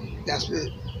 That's what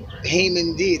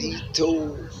Haman did. He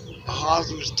told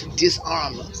Ahasuerus to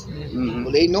disarm us. Mm-hmm.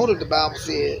 Well, they know that the Bible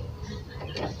said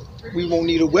we won't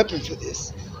need a weapon for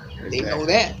this. They know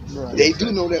that. Right. They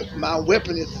do know that my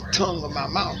weapon is the tongue of my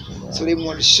mouth. So they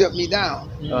wanted to shut me down.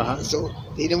 Uh-huh. So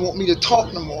they didn't want me to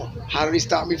talk no more. How do they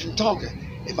stop me from talking?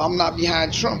 If I'm not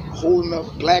behind Trump, holding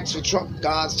up Blacks for Trump,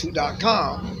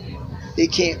 Gods2.com,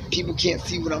 people can't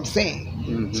see what I'm saying.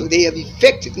 Mm-hmm. So they have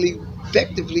effectively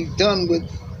done what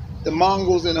the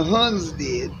Mongols and the Huns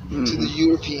did to Mm-hmm. the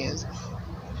Europeans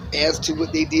as to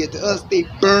what they did to us. They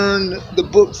burned the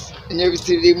books in every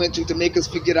city they went to make us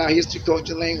forget our history,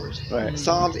 culture, language. Right.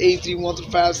 Psalms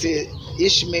 83:1-5 said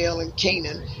Ishmael and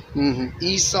Canaan, Mm-hmm.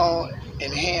 Esau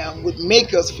and Ham would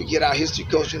make us forget our history,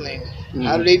 culture, language. Mm-hmm.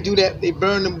 How do they do that? They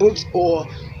burn the books or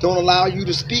don't allow you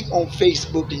to speak on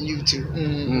Facebook and YouTube.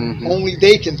 Mm-hmm. Only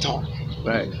they can talk.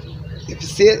 Right. If it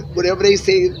said whatever they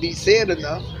say be said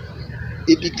enough,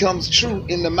 it becomes true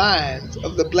in the minds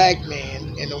of the black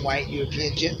man and the white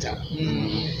European Gentile.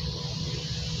 Mm-hmm.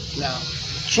 Now,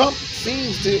 Trump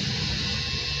seems to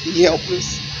be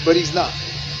helpless, but he's not.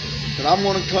 But I'm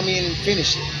going to come in and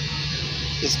finish it.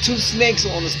 There's 2 snakes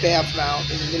on the staff now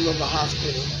in the middle of the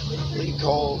hospital, what you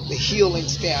call the healing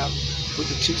staff with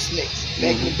the 2 snakes.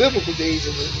 Back in the biblical days,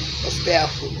 it was a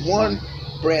staff with 1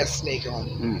 brass snake on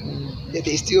it Mm-hmm. that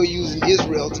they still use in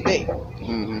Israel today.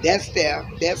 Mm-hmm. That staff,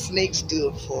 that snake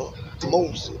stood for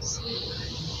Moses.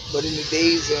 But in the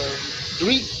days of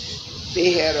Greek,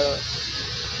 they had a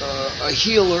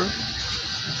healer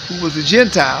who was a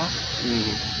Gentile,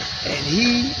 Mm-hmm. and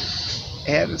he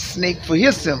had a snake for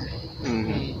his symbol.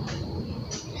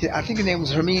 Mm-hmm. I think his name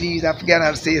was Hermedes. I forgot how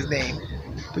to say his name,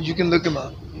 but you can look him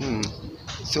up. Mm-hmm.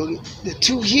 So the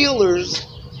 2 healers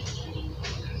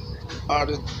are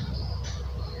the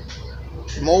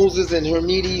Moses and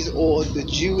Hermedes, or the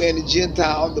Jew and the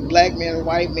Gentile, the black man and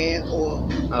white man, or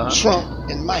Uh-huh. Trump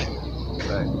and Michael.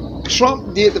 Right.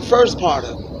 Trump did the first part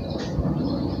of it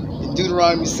in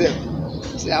Deuteronomy 7.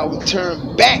 He said, I will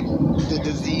turn back the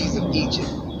disease of Egypt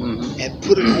Mm-hmm. and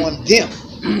put it on them.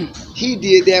 He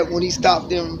did that when he stopped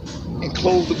them and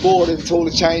closed the border and told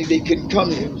the Chinese they couldn't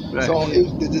come here. Right. So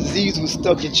the disease was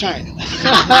stuck in China.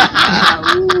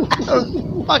 That was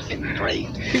fucking great.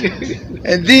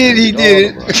 And then he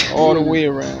did it. All the way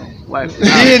around. Wipe it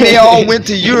Then they all went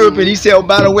to Europe, and he said, oh,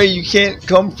 by the way, you can't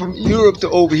come from Europe to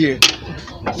over here.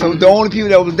 So the only people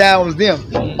that was down was them.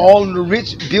 All of the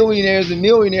rich billionaires and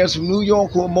millionaires from New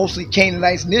York, who are mostly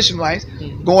Canaanites and Ishmaelites,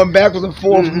 going backwards and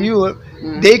forth from Europe,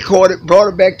 they caught it, brought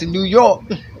it back to New York,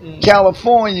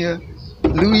 California,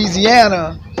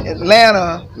 Louisiana,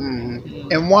 Atlanta,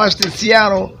 Mm-hmm. and Washington,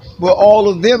 Seattle, where all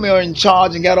of them are in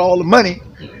charge and got all the money,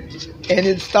 and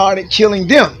it started killing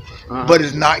them. Uh-huh. But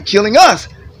it's not killing us.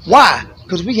 Why?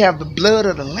 Because we have the blood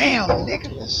of the lamb, nigga.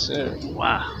 Yes, sir.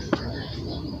 Wow.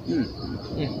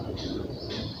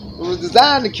 It was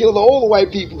designed to kill the older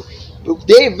white people, but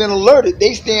they've been alerted.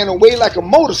 They stand away like a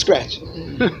motor scratcher.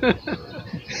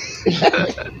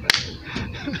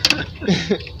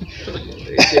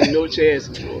 They take no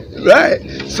chances for it. Right?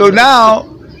 So now,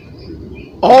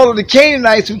 all of the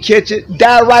Canaanites who catch it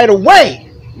die right away.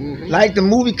 Mm-hmm. Like the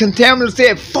movie Contaminant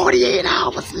said, 48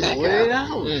 hours, nigga. 48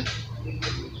 hours.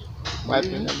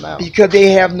 Wiping them out. because they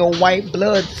have no white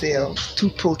blood cells to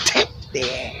protect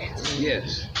their ass.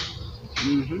 Yes.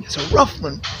 Mm-hmm. It's a rough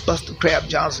one, Buster Crab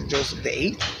Johnson, Joseph the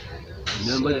Eighth.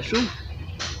 Nothing but the truth.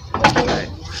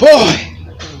 Boy,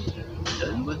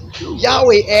 Nothing but the truth.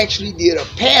 Yahweh actually did a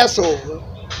Passover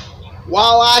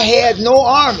while I had no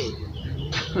army.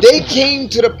 They came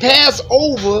to the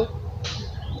Passover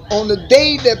on the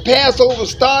day that Passover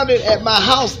started at my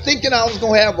house, thinking I was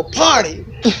going to have a party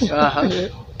Uh-huh.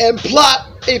 and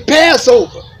plot a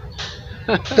Passover.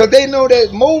 Because they know that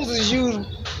Moses used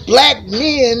black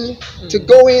men to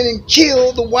go in and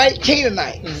kill the white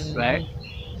Canaanites Right.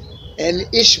 and the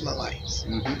Ishmaelites,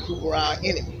 Mm-hmm. who were our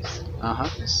enemies. Uh-huh.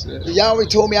 Yes, sir. Yahweh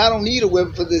told me I don't need a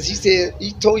weapon for this. He said,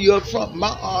 he told you up front,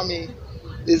 my army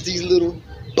is these little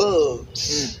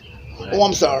bugs. Right. Oh,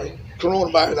 I'm sorry.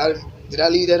 Coronavirus. Did I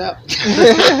leave that out?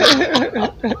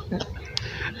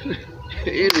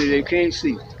 They can't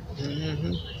see.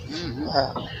 Mm-hmm. Mm-hmm.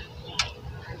 Wow.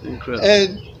 Incredible.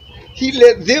 And he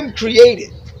let them create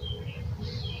it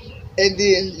and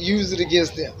then use it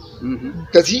against them. Mm-hmm.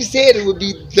 Because he said it would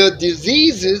be the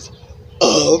diseases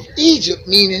of Egypt,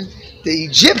 meaning the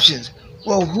Egyptians.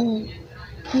 Well, who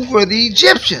were the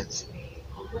Egyptians?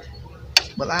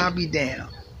 Well, I'll be damned.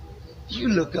 You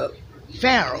look up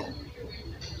Pharaoh.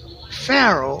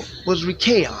 Pharaoh was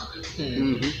Rikaon.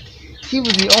 Mm-hmm. He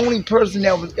was the only person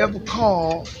that was ever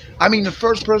called, the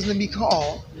first person to be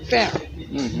called Pharaoh.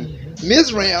 Mm-hmm.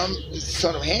 Mizraim is the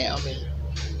son of Ham,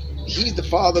 and he's the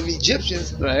father of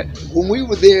Egyptians. Right. When we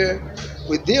were there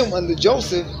with them under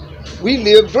Joseph, we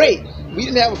lived great. We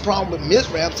didn't have a problem with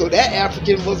Mizraim, so that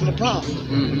African wasn't a problem.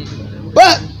 Mm-hmm.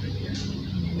 But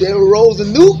there arose a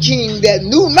new king that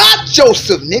knew not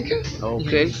Joseph, nigga.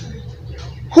 Okay.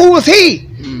 Who was he?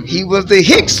 Mm-hmm. He was the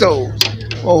Hyksos.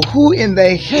 Well, who in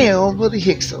the hell were the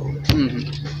Hyksos?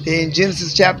 Mm-hmm. In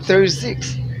Genesis chapter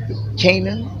 36,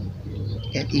 Canaan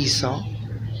and Esau,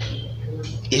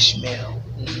 Ishmael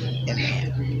and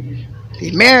Ham.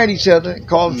 They married each other and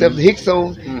called themselves the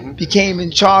Hyksos, Mm-hmm. became in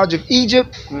charge of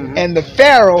Egypt, Mm-hmm. and the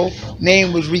Pharaoh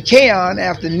name was Rikaon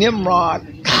after Nimrod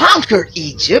conquered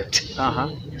Egypt. Uh-huh.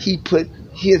 He put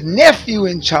his nephew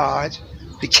in charge,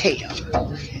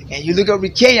 Rikaon. And you look up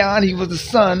Rikaon, he was the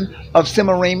son of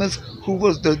Semiramis, who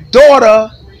was the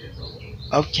daughter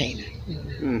of Canaan,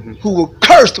 Mm-hmm. who were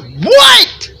cursed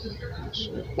white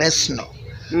as snow.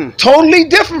 Mm. Totally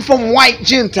different from white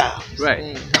Gentiles.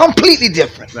 Right. Completely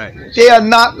different. Right. They are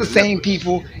not the same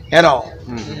people at all.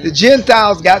 Mm-hmm. The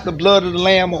Gentiles got the blood of the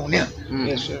Lamb on them. Mm-hmm.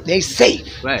 Yes, sir. They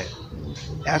safe. Right.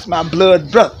 That's my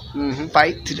blood brother. Mm-hmm.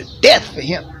 Fight to the death for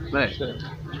him. Right.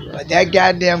 But that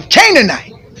goddamn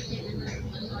Canaanite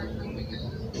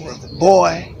was the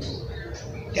boy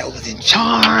that was in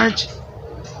charge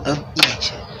of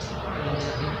Egypt.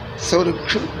 So the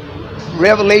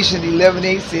Revelation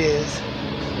 11:8 says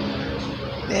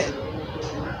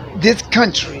that this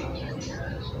country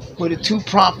where the two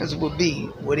prophets would be,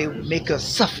 where they would make us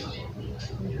suffer,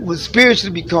 would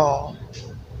spiritually be called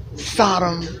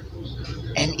Sodom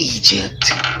and Egypt.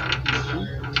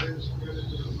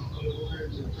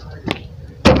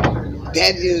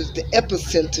 That is the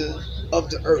epicenter of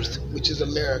the earth, which is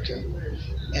America,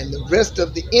 and the rest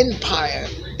of the empire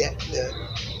that the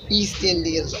East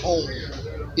Indians own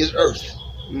is earth.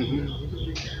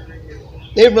 Mm-hmm.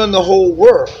 They run the whole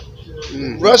world.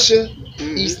 Mm-hmm. Russia,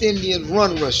 Mhm. East Indians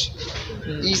run Russia.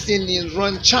 East Indians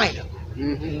run China.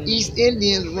 Mm-hmm. East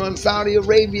Indians run Saudi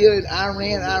Arabia and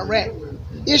Iran, Iraq.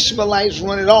 Ishmaelites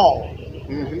run it all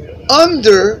Mm-hmm.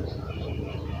 under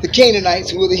the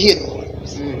Canaanites, who are the hidden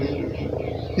ones.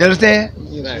 Mm-hmm. You understand?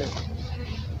 Right.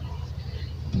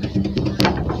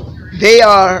 They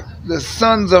are the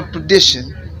sons of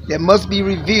perdition that must be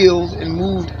revealed and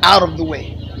moved out of the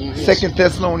way. Mhm. 2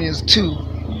 Thessalonians 2,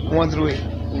 1 through 8,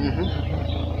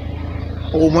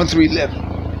 Mm-hmm. or 1 through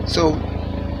 11. So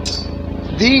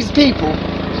these people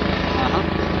Uh-huh.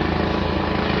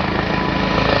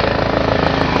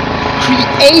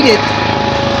 created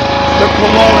the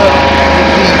corona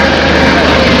disease.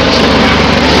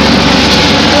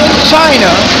 In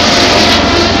China,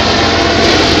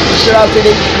 or should I say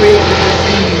they created the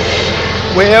disease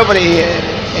wherever they had it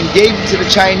and gave it to the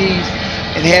Chinese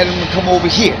and had them to come over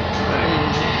here.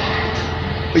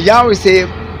 But Yahweh said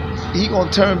he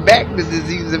gonna turn back the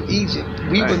disease of Egypt.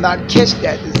 We will Right. not catch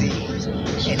that disease,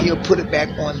 and he'll put it back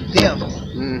on them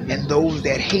Mm-hmm. and those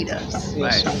that hate us.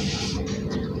 Right.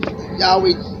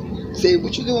 Yahweh said,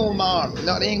 "What you doing with my army?"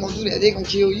 No, they ain't gonna do that. They gonna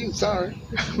kill you. Sorry.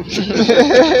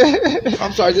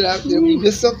 I'm sorry. Did we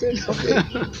miss something? Okay.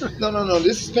 No.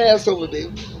 This is Passover,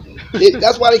 baby.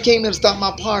 That's why they came in to stop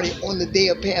my party on the day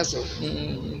of Passover,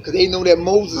 because they know that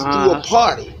Moses threw a Uh-huh.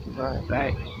 party Right.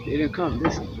 Right. They didn't come.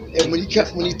 Listen. And when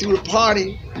he threw the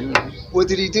party, Mhm. what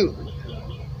did he do?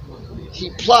 He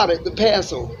plotted the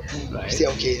Passover. He Right. said,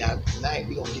 okay, now tonight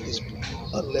we're gonna get this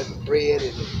unleavened bread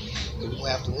and we're gonna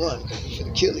have to run because we're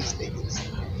gonna kill these niggas.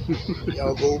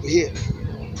 Y'all go over here.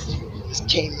 These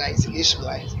Canaanites and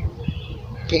Ishmaelites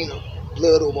paint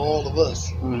blood over all of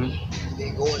us. Mhm. And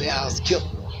then go in their house and kill them.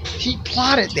 He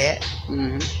plotted that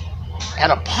Mhm. at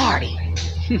a party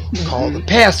called the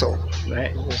Passover.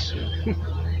 Right. Yes, sir.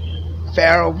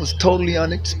 Pharaoh was totally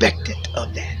unexpected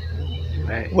of that.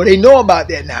 Right. Well, they know about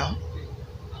that now.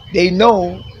 They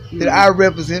know that Mhm. I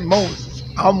represent Moses.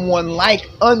 I'm one like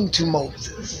unto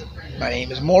Moses. My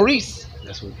name is Maurice.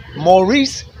 That's what.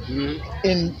 Maurice Mhm.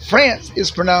 in France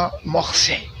is pronounced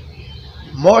Morse.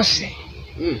 Morse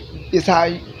Mm. is how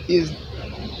is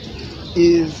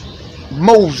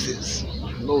Moses.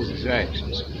 Moses. Right.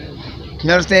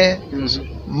 You understand? Mhm.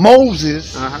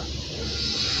 Moses Uh huh.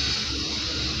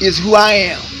 is who I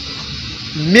am,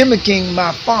 mimicking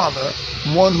my father,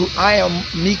 one who I am,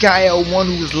 Mikael, one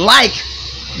who is like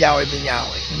Yahweh ben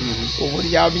Yahweh. Mhm. Well, what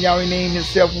did Yahweh ben Yahweh name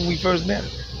himself when we first met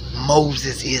him?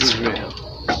 Moses Israel.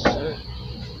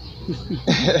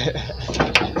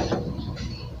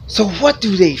 So what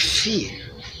do they fear?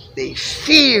 They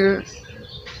fear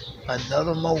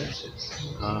another Moses.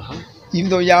 Uh huh. Even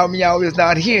though Yahweh ben Yahweh is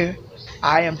not here,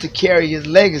 I am to carry his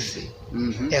legacy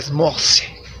Mhm. as Moshe.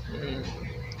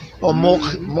 Or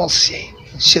Moshe,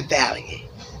 Chevalier.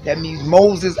 That means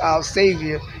Moses, our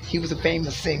Savior, he was a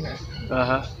famous singer Uh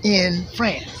huh. in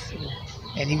France.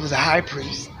 And he was a high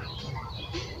priest.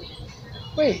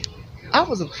 Wait, I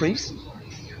was a priest.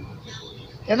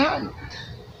 And I'm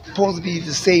supposed to be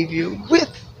the Savior with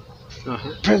Uh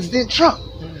huh. President Trump.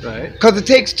 Right. Because it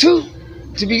takes two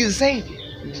to be the Savior.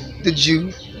 The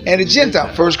Jew and the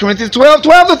Gentile. 1 Corinthians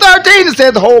 12:12-13, it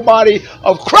said the whole body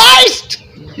of Christ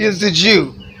is the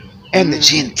Jew and the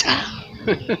Gentile.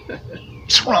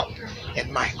 Trump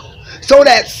and Michael. So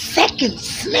that second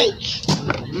snake,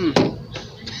 Mm.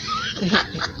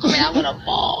 I'm having a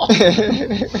ball.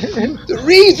 The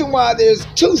reason why there's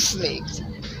two snakes,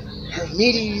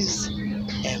 Hermedes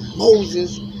and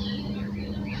Moses,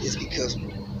 is because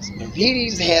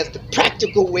Hermedes has the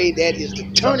practical way, that is to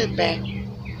turn it back,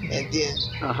 and then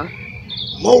Uh huh.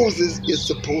 Moses is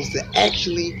supposed to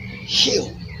actually heal.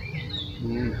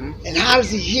 Mhm. And how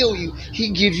does he heal you? He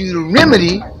gives you the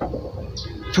remedy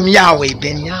from Yahweh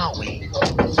ben Yahweh.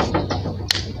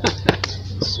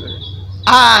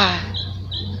 I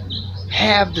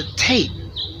have the tape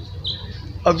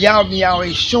of Yahweh ben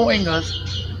Yahweh showing us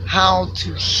how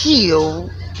to heal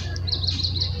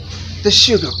the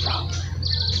sugar problem.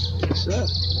 Yes, sir.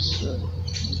 Yes, sir.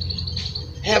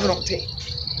 Have it on tape.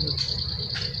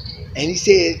 And he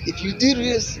said, if you do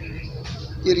this,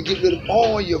 it'll get rid of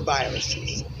all your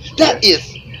viruses. That is.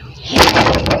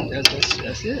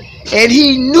 That's it. And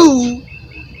he knew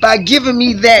by giving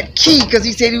me that key, because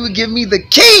he said he would give me the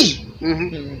key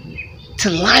Mhm. to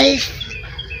life.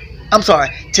 I'm sorry,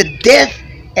 to death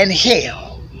and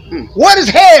hell. Mm. What is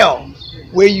hell?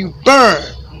 Where you burn.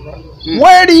 Mm.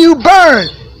 Where do you burn?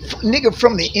 Nigga,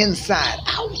 from the inside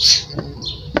out.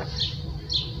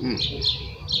 Mm.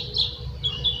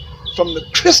 From the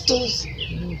crystals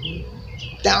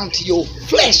down to your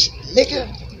flesh, nigga.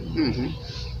 Mhm.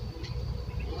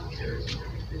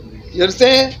 You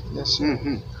understand? Yes, sir.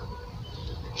 Mhm.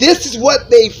 This is what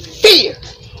they fear.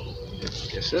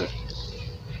 Yes, sir.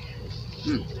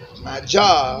 My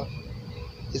job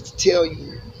is to tell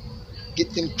you,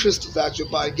 get them crystals out your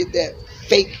body, get that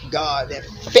fake God, that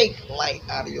fake light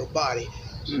out of your body.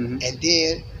 Mhm. And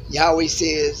then Yahweh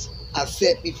says, I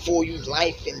set before you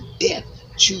life and death.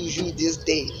 Choose you this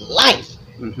day life.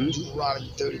 Mhm.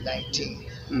 Deuteronomy 30:19.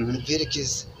 Mhm.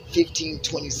 Leviticus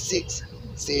 15:26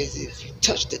 says, if you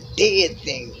touch the dead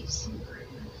things,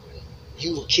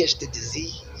 you will catch the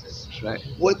disease. That's right.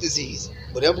 What disease?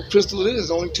 Whatever crystal it is,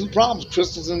 only two problems,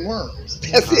 crystals and worms.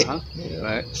 That's it. Uh-huh.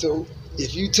 Right. So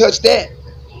if you touch that,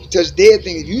 you touch dead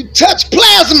things. If you touch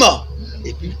plasma,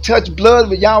 if you touch blood,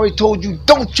 but Yahweh told you,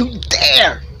 don't you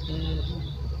dare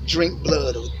drink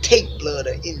blood or take blood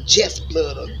or ingest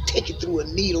blood or take it through a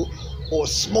needle or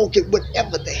smoke it,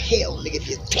 whatever the hell, nigga. If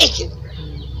you take it,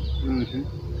 Mhm.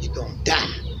 you're gonna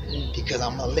die, because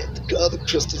I'm gonna let the other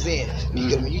crystals in.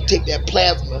 Because when you take that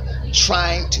plasma,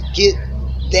 trying to get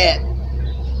that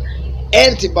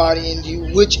antibody into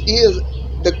you, which is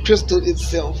the crystal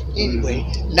itself anyway,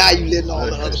 now you letting all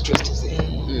the other crystals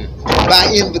in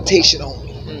by invitation only.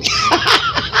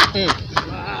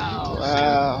 Wow.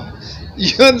 Wow.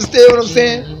 You understand what I'm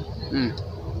saying? Mm.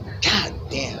 God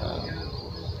damn.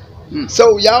 Mm.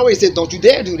 So Yahweh said, don't you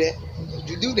dare do that. Don't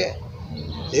you do that.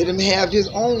 Let him have his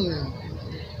own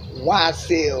Y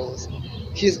cells,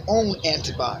 his own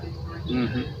antibody.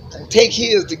 Mm-hmm. Don't take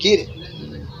his to get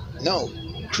it. No,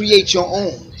 create your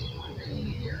own.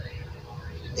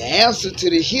 The answer to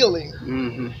the healing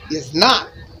Mm-hmm. is not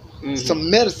Mm-hmm. some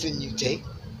medicine you take.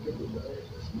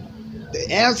 The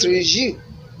answer is you.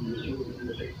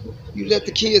 You let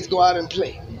the kids go out and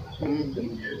play.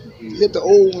 Mm-hmm. Let the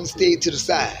old ones stay to the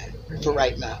side for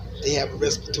right now. They have a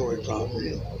respiratory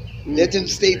problem. Let them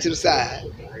stay to the side.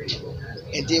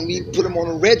 And then we put them on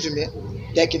a regimen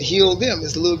that can heal them.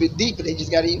 It's a little bit deeper. They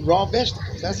just got to eat raw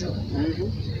vegetables. That's it.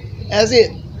 Mm-hmm. That's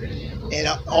it. And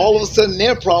all of a sudden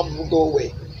their problem will go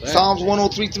away. Right. Psalms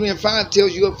 103, 3 and 5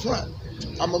 tells you up front,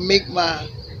 I'm going to make my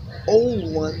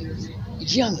old ones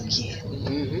young again.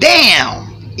 Mm-hmm.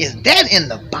 Damn! Is that in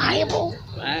the Bible?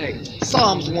 Right.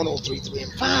 Psalms 103, 3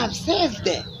 and 5 says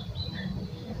that.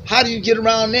 How do you get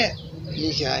around that?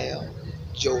 Michael,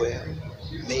 Joel,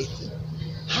 Nathan.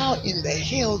 How in the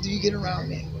hell do you get around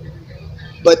that?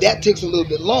 But that takes a little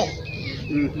bit longer.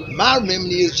 Mm-hmm. My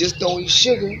remedy is just don't eat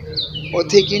sugar or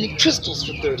take any crystals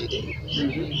for 30 days.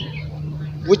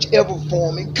 Mm-hmm. Whichever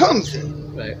form it comes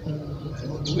in. Right.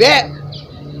 Do that,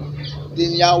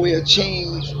 then Yahweh will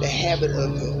change the habit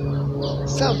of the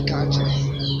subconscious.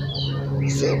 The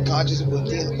subconscious will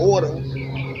then order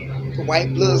the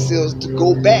white blood cells to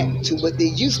go back to what they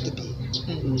used to be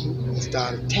Mm-hmm. and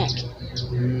start attacking.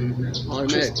 Mm-hmm.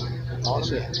 Automatic.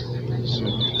 Automatic.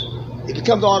 It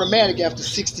becomes automatic after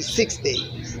 66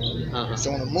 days. Uh-huh. It's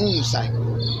on a moon cycle.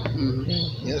 Mm-hmm. You know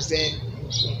what I'm saying?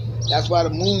 That's why the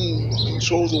moon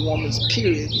controls a woman's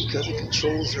period, because it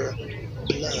controls her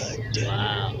blood.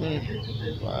 Wow.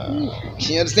 Wow.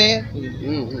 You understand?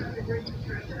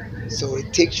 Mm-hmm. So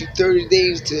it takes you 30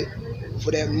 days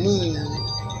for that moon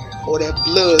or that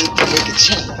blood to make a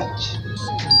change.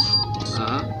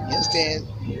 Uh-huh. You understand?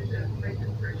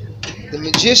 The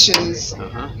magicians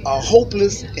Uh-huh. are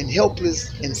hopeless and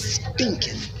helpless and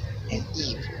stinking and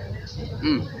evil.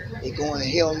 Mm. They're going to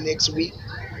hell next week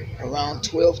around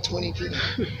 12:20 p.m.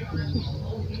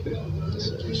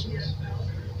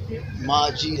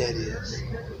 Maji, that is.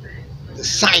 The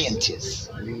scientists,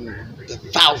 Mm. the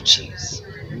Faucis,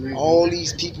 Mm. all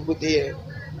these people with their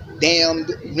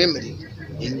damned remedies.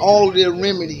 And all of their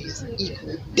remedies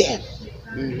equal death.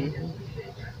 Mm-hmm.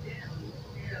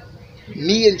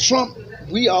 Me and Trump,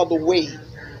 we are the way,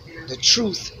 the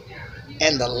truth,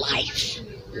 and the life.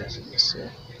 Yes. Yes,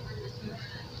 sir.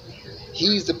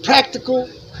 He's the practical,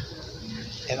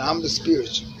 and I'm the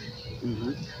spiritual.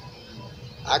 Mm-hmm.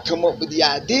 I come up with the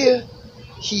idea,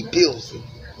 he builds it.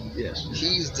 Yes.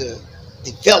 He's the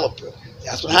developer.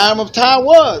 That's what Hiram of Tyre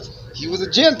was. He was a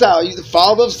Gentile. He's the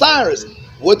father of Cyrus.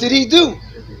 What did he do?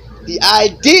 The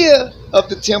idea of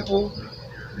the temple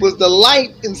was the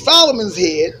light in Solomon's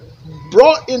head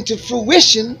brought into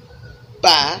fruition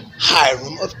by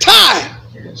Hiram of Tyre.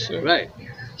 Yes, sir. Right.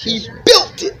 He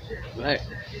built it. Right.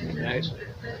 Right.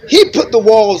 He put the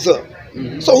walls up.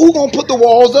 Mm-hmm. So who gonna put the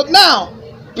walls up now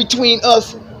between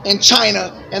us and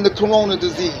China and the corona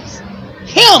disease?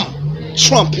 Him,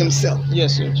 Trump himself.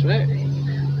 Yes, sir. That's right.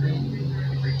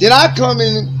 Then I come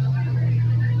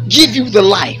and give you the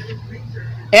life.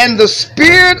 And the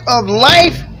spirit of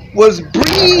life was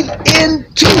breathed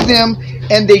into them,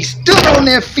 and they stood on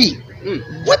their feet.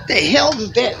 Mm. What the hell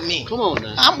does that mean? Come on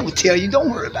now. I'm gonna tell you. Don't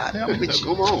worry about it. I'm with you.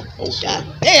 Come on. Oh God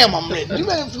damn, I'm ready. You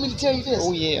ready for me to tell you this?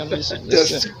 Oh, yeah, I'm listening. The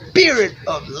Yes, sir. spirit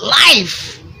of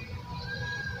life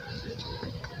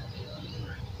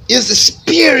is the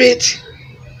spirit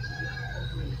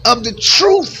of the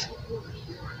truth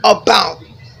about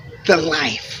the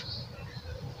life.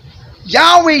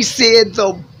 Yahweh said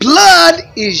the blood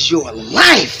is your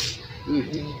life.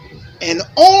 Mm-hmm. And the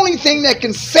only thing that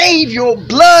can save your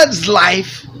blood's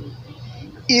life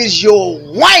is your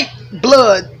white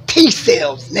blood T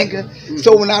cells, nigga. Mm-hmm.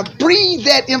 So when I breathe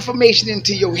that information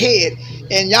into your head,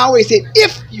 and Yahweh said,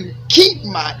 if you keep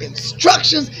my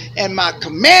instructions and my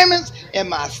commandments and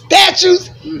my statutes,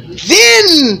 Mm-hmm.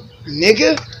 then,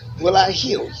 nigga, will I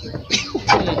heal you.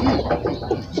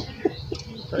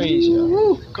 Praise you.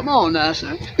 Woo. Come on now,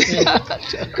 son.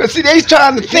 Because see, they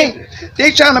trying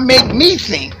to make me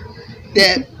think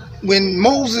that when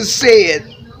Moses said,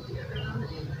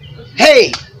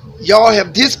 hey, y'all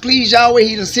have displeased Yahweh,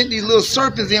 he done sent these little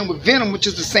serpents in with venom, which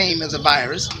is the same as a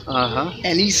virus, Uh-huh.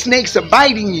 and these snakes are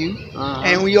biting you, Uh-huh.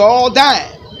 and we all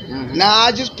dying. Mhm. Now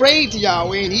I just prayed to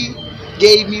Yahweh, and he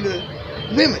gave me the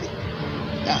remedy.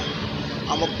 Now,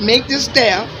 I'm going to make this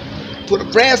staff, put a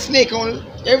brass snake on it.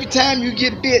 Every time you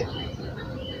get bit,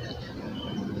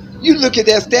 you look at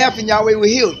that staff and Yahweh will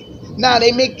heal you. Now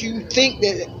they make you think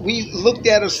that we looked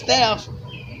at a staff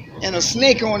and a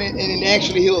snake on it, and it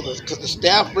actually healed us because the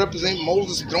staff represents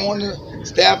Moses throwing the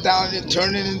staff down and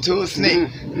turning it into a snake.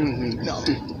 Mm-hmm. No,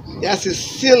 that's as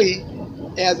silly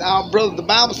as our brother. The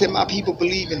Bible said, "My people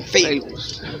believe in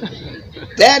fables."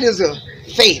 That is a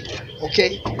fable.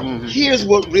 Okay, Mm-hmm. here's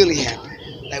what really happened.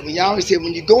 Like when Yahweh said,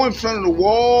 when you go in front of the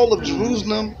wall of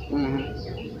Jerusalem,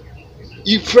 Mm-hmm.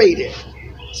 you pray there.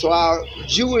 So our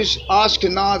Jewish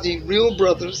Ashkenazi real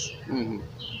brothers, Mm-hmm.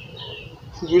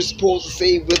 who we're supposed to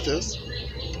save with us,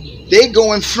 they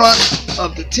go in front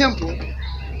of the temple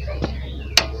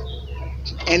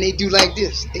and they do like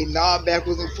this. They nod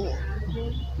backwards and forth.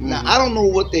 Now, I don't know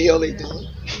what the hell they doing.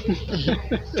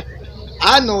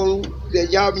 I know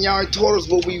that Yahweh taught us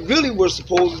what we really were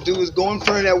supposed to do is go in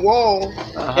front of that wall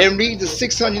and read the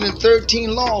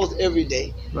 613 laws every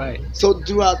day. Right. So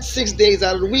throughout 6 days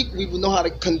out of the week, we will know how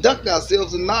to conduct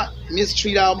ourselves and not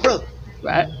mistreat our brother.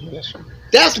 Right.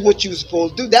 That's what you were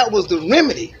supposed to do. That was the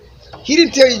remedy. He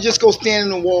didn't tell you just go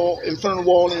stand in the wall, in front of the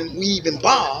wall and weave and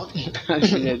bob.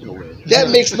 That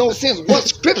makes no sense. What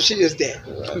scripture is that?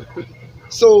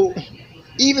 So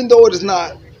even though it is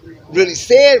not really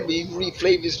said, we read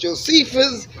Flavius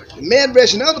Josephus, the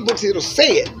Medrash, and other books, it'll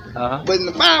say it. But in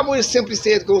the Bible, it simply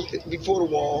says go before the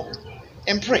wall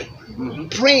and pray. Mm-hmm.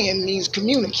 Praying means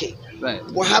communicate. Right.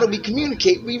 Well, how do we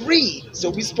communicate? We read. So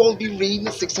we're supposed to be reading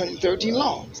the 613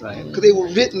 laws. Right. Because they were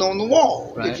written on the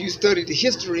wall, Right. if you study the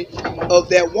history of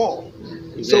that wall.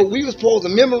 Exactly. So we were supposed to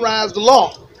memorize the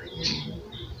law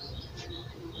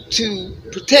to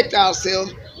protect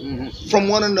ourselves Mm-hmm. from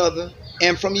one another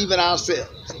and from even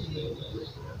ourselves.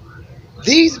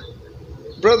 These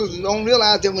brothers don't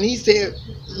realize that when he said,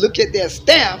 look at that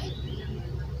staff,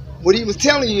 what he was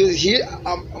telling you is, here,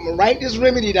 I'm going to write this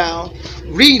remedy down,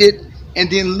 read it,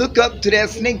 and then look up to that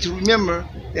snake to remember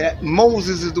that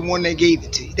Moses is the one that gave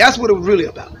it to you. That's what it was really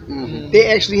about. Mm-hmm.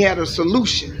 They actually had a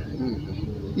solution.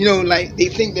 Mm-hmm. You know, like they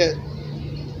think that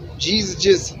Jesus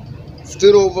just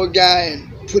stood over a guy and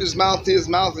put his mouth to his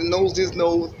mouth and nose to his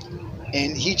nose,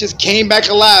 and he just came back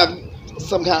alive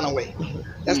some kind of way.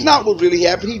 That's not what really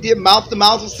happened. He did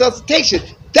mouth-to-mouth resuscitation.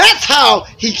 That's how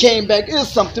he came back. It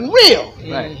was something real.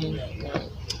 Right.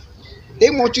 They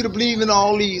want you to believe in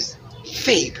all these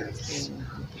fables.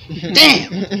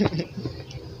 Damn.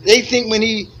 They think when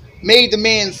he made the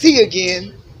man see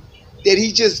again that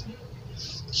he just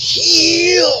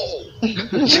healed.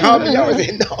 Y'all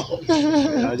said no.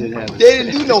 I didn't have it. They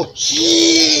didn't do no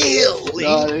healing.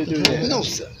 No, they didn't do that. No,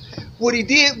 sir. What he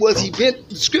did was he bent,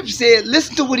 the scripture said,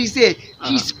 listen to what he said.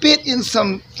 He spit in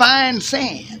some fine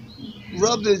sand,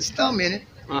 rubbed his thumb in it,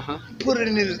 put it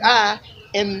in his eye,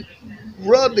 and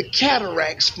rubbed the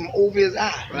cataracts from over his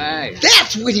eye. Right.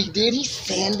 That's what he did. He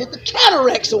sanded the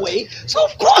cataracts away, so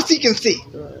of course he can see.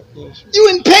 You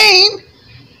in pain?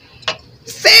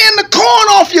 Sand the corn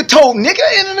off your toe, nigga,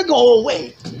 and it'll go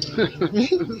away.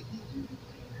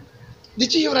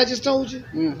 Did you hear what I just told you?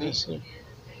 Mm-hmm.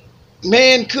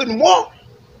 Man couldn't walk.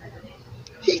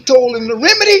 He told him the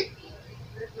remedy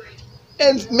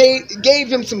and gave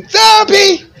him some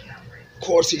therapy. Of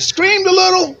course, he screamed a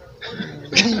little,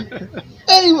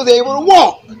 and he was able to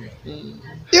walk.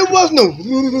 It was no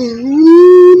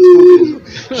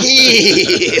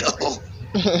heal.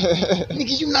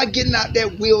 Nigga, you not getting out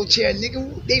that wheelchair,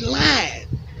 nigga. They lying.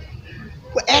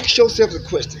 Well, ask yourself a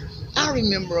question. I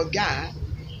remember a guy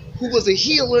who was a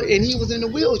healer and he was in a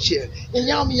wheelchair. And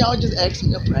y'all just asked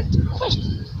me a practical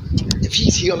question. If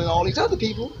he's healing all these other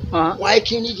people, why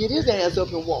can't he get his ass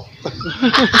up and walk?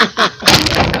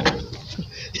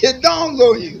 It dawns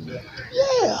on you.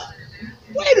 Yeah.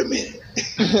 Wait a minute.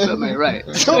 Something ain't right.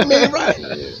 Something ain't right.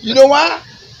 You know why?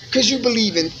 Because you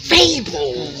believe in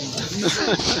fables.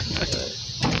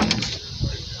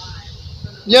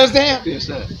 You understand? Yes,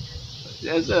 sir.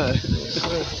 Yes, sir.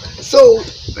 So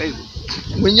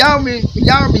Faithful. when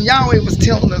Yahweh was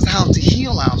telling us how to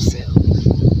heal ourselves,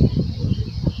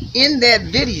 in that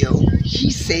video, he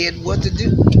said what to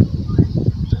do.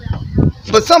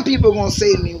 But some people are going to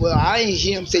say to me, well, I ain't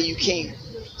hear him say you can't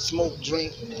smoke,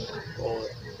 drink, or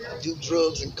do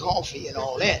drugs and coffee and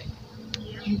all that.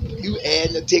 You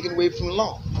adding or taking away from the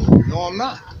law. No, I'm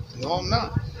not. No, I'm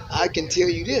not. I can tell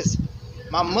you this.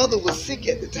 My mother was sick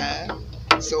at the time,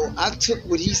 so I took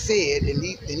what he said, and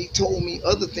he told me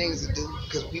other things to do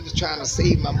because we was trying to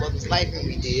save my mother's life, and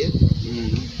we did.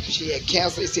 Mm-hmm. She had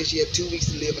cancer. They said she had 2 weeks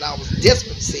to live, and I was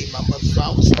desperate to save my mother, so I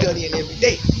was studying every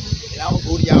day. And I would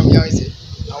go to Yahweh and say,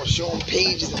 I was showing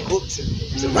pages and books, and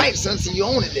he said, right, son, so you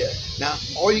own it there. Now,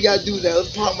 all you got to do, that other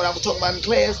part when I was talking about in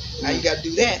class, now you got to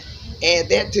do that. Add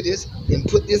that to this, and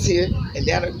put this here, and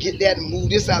that'll get that and move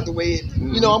this out the way.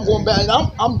 And, you know, I'm going back, and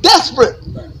I'm desperate.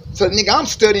 So nigga, I'm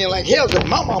studying like hell because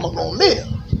my mama gonna live.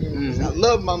 Mm-hmm. I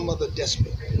love my mother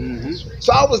desperately. Mm-hmm.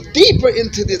 So I was deeper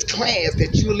into this class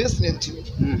that you were listening to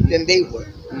Mm-hmm. than they were.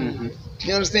 Mm-hmm.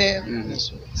 You understand?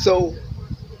 Mm-hmm. So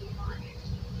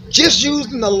just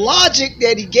using the logic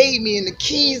that he gave me and the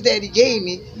keys that he gave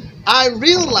me, I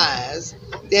realized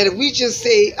that if we just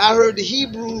say, I heard the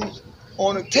Hebrews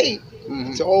on a tape,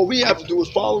 Mm-hmm. so all we have to do is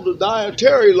follow the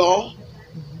dietary law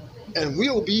and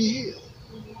we'll be healed.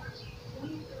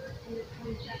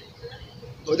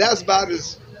 Well, that's about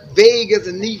as vague as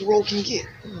a Negro can get.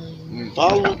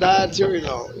 Follow the dietary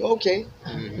law. Okay,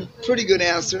 Mm-hmm. pretty good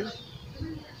answer.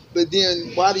 But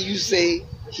then why do you say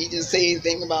he didn't say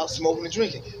anything about smoking and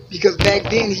drinking? Because back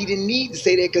then he didn't need to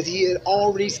say that because he had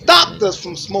already stopped us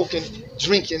from smoking,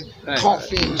 drinking, Right.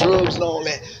 coffee, and drugs and all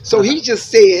that. So he just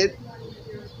said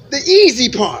the easy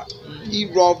part.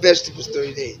 Eat raw vegetables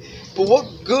 30 days. But what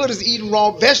good is eating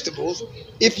raw vegetables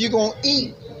if you're going to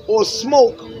eat or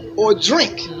smoke or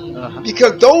drink? Uh-huh.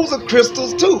 Because those are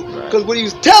crystals too. Because what he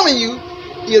was telling you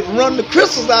is run the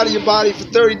crystals out of your body for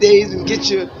 30 days and get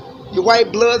your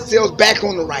white blood cells back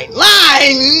on the right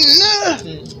line.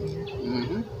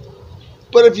 Mm-hmm.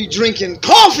 But if you're drinking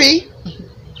coffee,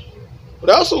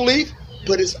 well, that's a leaf,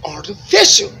 but it's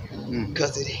artificial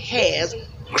because it has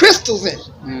crystals in it.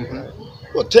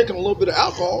 Mm-hmm. Well, taking a little bit of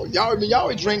alcohol,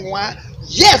 y'all drink wine.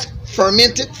 Yes,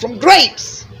 fermented from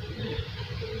grapes.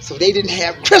 So they didn't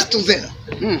have crystals in them.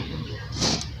 Mm.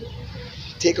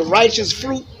 Take a righteous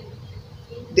fruit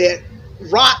that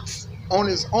rots on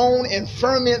its own and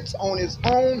ferments on its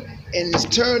own and is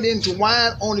turned into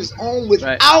wine on its own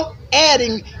without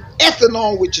adding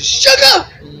ethanol, which is sugar.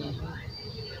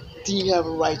 Then you have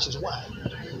a righteous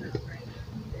wine.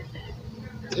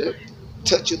 It'll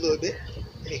touch you a little bit,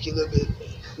 make you a little bit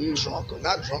drunk, or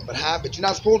not drunk, but high. But you're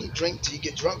not supposed to drink till you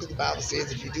get drunk, because the Bible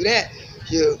says if you do that,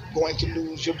 you're going to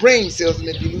lose your brain cells. And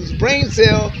if you lose a brain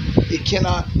cell, it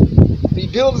cannot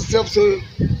rebuild itself. So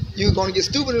you're going to get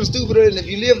stupider and stupider. And if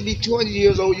you live to be 200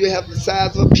 years old, you have the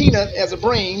size of a peanut as a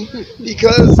brain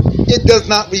because it does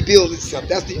not rebuild itself.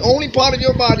 That's the only part of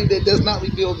your body that does not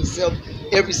rebuild itself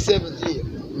every 7th year.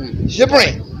 It's your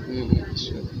brain.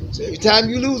 So every time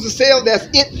you lose a cell, that's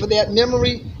it for that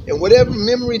memory. And whatever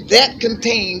memory that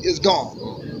contained is gone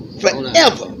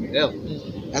forever.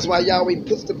 That's why Yahweh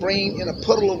puts the brain in a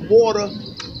puddle of water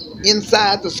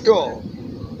inside the skull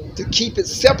to keep it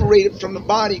separated from the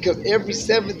body, because every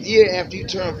 7th year after you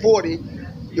turn 40,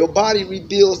 your body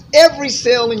rebuilds every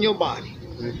cell in your body.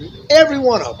 Every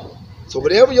one of them. So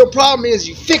whatever your problem is,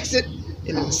 you fix it, and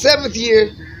in the 7th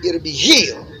year, it'll be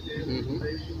healed.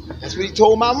 That's what he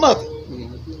told my mother.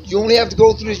 You only have to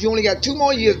go through this. You only got 2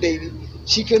 more years, baby.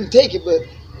 She couldn't take it, but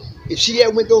if she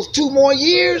had went those 2 more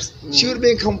years, she would have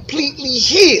been completely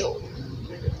healed,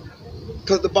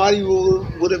 because the body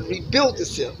would have rebuilt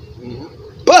itself.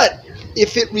 But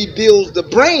if it rebuilds the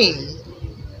brain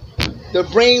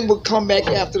would come back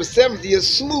after the 7th year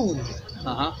smooth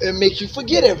and make you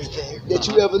forget everything that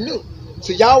you ever knew.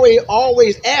 So Yahweh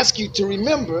always asks you to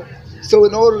remember. So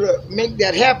in order to make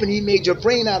that happen, he made your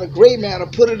brain out of gray matter,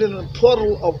 put it in a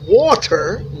puddle of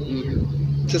water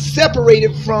to separate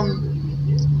it from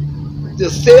the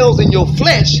cells in your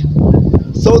flesh,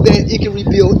 so that it can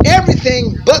rebuild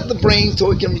everything but the brain,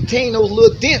 so it can retain those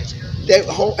little dents that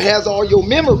has all your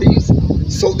memories,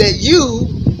 so that you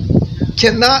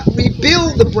cannot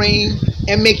rebuild the brain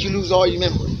and make you lose all your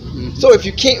memory. So if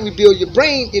you can't rebuild your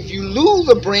brain, if you lose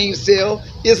a brain cell,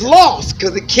 it's lost,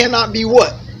 because it cannot be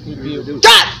what?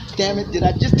 God damn it, did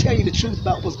I just tell you the truth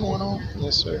about what's going on?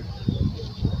 Yes, sir.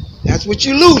 That's what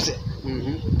you losing.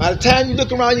 By the time you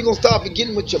look around, you're going to start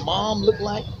forgetting what your mom looked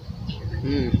like.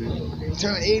 You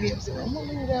turn 80 and say, I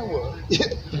wonder who that was.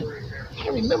 I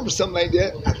remember something like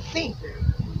that. I think.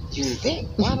 You think?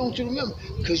 Why don't you remember?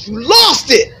 Because you lost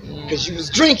it. Because you was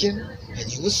drinking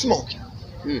and you was smoking.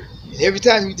 And every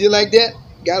time you did like that,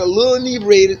 got a little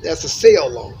inebriated, that's a cell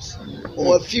loss.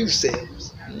 Or a few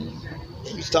cells.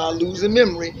 And you start losing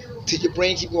memory till your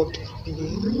brain keep going.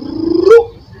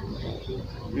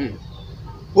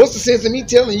 What's the sense of me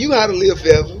telling you how to live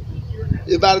forever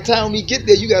if by the time we get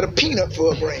there you got a peanut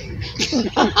for a brain?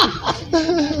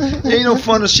 It ain't no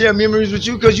fun to share memories with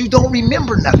you because you don't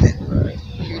remember nothing.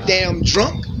 You damn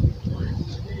drunk.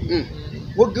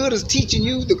 What good is teaching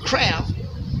you the craft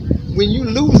when you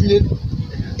losing it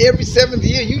every 7th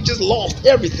year? You just lost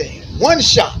everything. One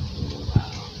shot.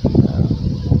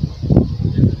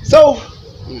 So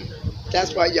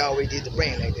that's why Yahweh did the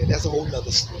brain like that. That's a whole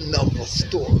nother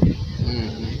story.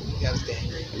 You understand?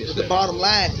 But the bottom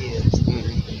line is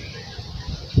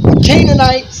the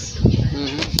Canaanites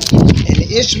and the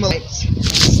Ishmaelites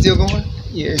still going?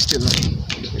 Yeah, it's still on.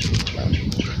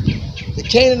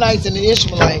 Canaanites and the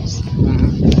Ishmaelites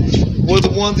were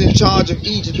the ones in charge of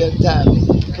Egypt at the time.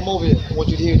 Come over here. I want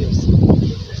you to hear this.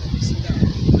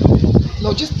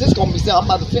 No, just this gonna be said. I'm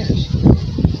about to finish.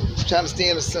 I'm trying to stay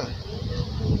in the sun.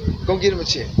 Go get him a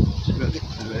chair.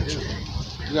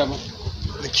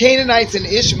 The Canaanites and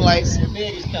the Ishmaelites,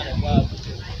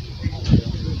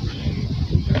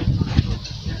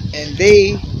 and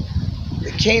the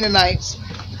Canaanites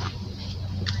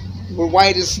were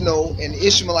white as snow, and the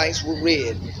Ishmaelites were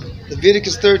red.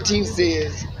 Leviticus 13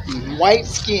 says, white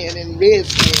skin and red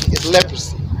skin is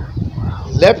leprosy.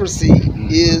 Leprosy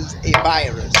is a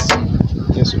virus.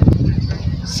 Yes, sir.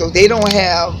 So they don't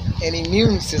have an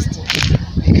immune system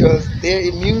because their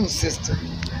immune system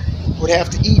would have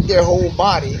to eat their whole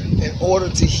body in order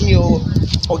to heal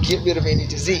or get rid of any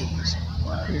disease.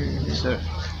 Yes, sir.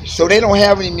 So they don't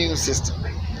have an immune system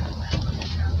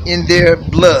in their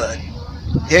blood.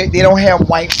 They don't have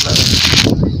white blood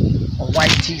or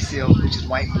white T cells, which is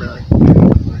white blood.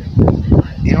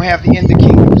 They don't have the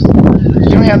indicators.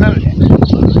 They don't have none of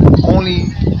that. Only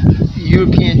the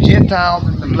European Gentiles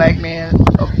and the black man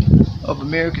of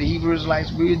America, the Hebrew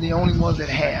Israelites, we're the only ones that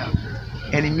have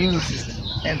an immune system.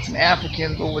 And some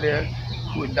Africans over there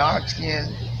who are dark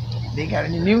skinned, they got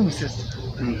an immune system.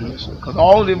 Because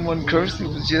all of them wasn't cursed, it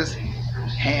was just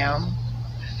Ham,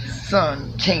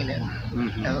 son Canaan,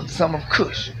 and some of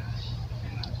Cush.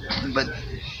 But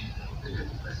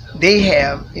they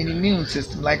have an immune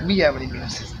system like we have an immune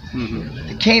system.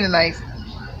 The Canaanites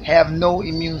have no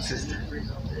immune system.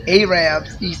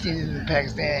 Arabs, East Indians, and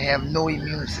Pakistan have no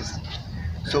immune system.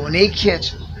 So when they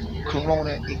catch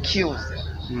corona, it kills them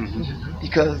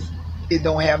because it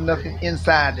don't have nothing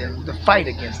inside them to fight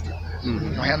against it.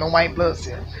 It don't have no white blood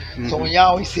cells. So when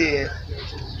Yahweh said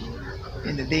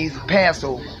in the days of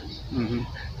Passover,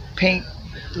 paint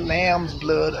lamb's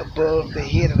blood above the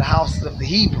head of the houses of the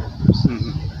Hebrews,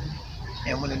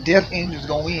 and when the death angels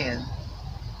go in,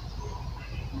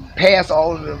 pass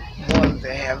all of the ones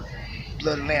that have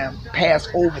blood of lamb, pass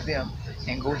over them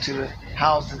and go to the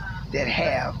houses that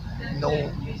have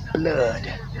no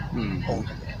blood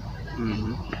over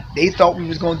them. They thought we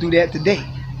was going to do that today.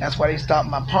 That's why they stopped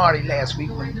my party last week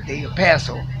when the day of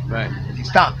Passover. Right. They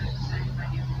stopped it.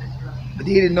 But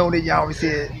they didn't know that Yahweh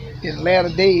said, in the latter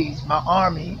days, my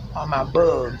army are my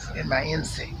bugs and my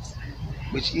insects,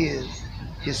 which is,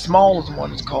 his smallest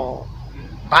one is called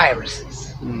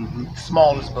viruses.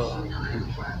 Smallest bug.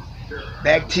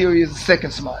 Bacteria is the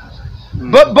second smallest.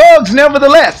 But bugs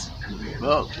nevertheless.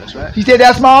 Bugs, that's right. He said,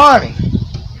 that's my army.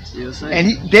 Yes,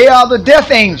 And they are the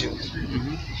death angels.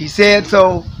 He said,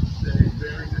 so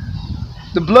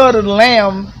the blood of the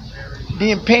lamb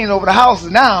being painted over the houses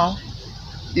now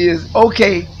is,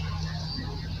 okay,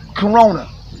 corona.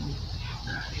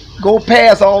 Go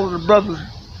past all of the brothers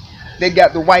that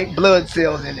got the white blood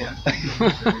cells in them.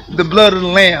 The blood of the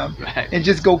lamb. Right. And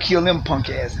just go kill them punk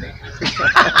ass niggas.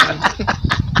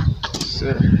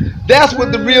 Sir. That's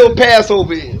what the real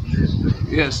Passover is.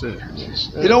 Yes, sir.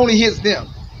 It only hits them.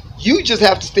 You just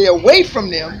have to stay away from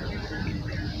them.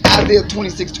 Isaiah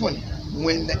 26:20.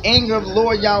 When the anger of the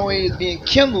Lord Yahweh is being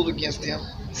kindled against them,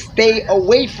 stay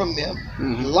away from them.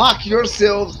 Lock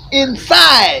yourselves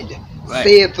inside,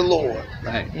 saith the Lord.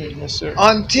 Right. Yes, sir.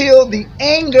 Until the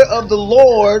anger of the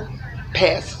Lord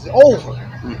passes over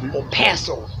or pass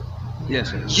over Yes,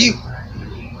 sir. you.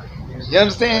 You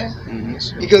understand? Yes,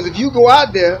 sir. Because if you go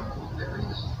out there,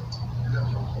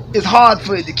 it's hard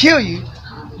for it to kill you.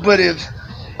 But if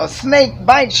a snake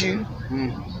bites you,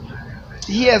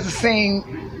 he has the same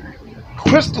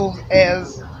crystals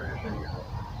as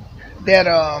that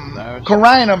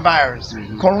coronavirus.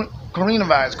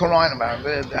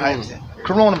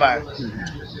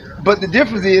 Coronavirus. But the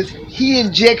difference is he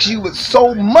injects you with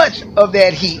so much of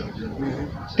that heat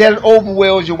that it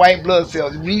overwhelms your white blood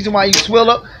cells. The reason why you swell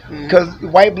up, because the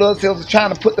white blood cells are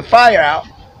trying to put the fire out,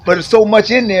 but there's so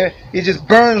much in there, it just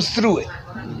burns through it.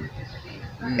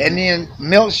 And then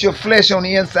melts your flesh on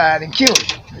the inside and kills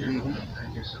you.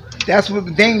 That's what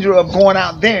the danger of going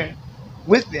out there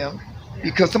with them,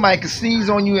 because somebody can sneeze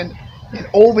on you and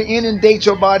over inundate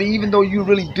your body, even though you're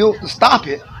really built to stop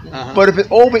it. But if it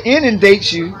over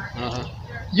inundates you,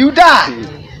 you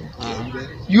die.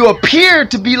 You appear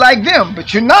to be like them,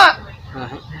 but you're not.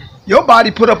 Your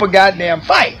body put up a goddamn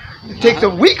fight. It takes a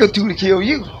week or two to kill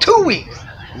you. 2 weeks.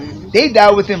 They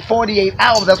die within 48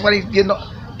 hours. That's why they getting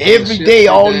every day.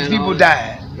 All these people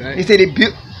dying. They say they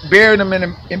buried them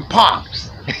in parks.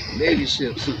 Navy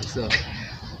ships and stuff.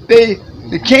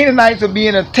 The Canaanites are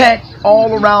being attacked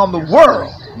all around the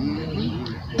world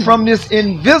from this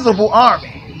invisible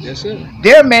army. Yes, sir.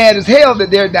 They're mad as hell that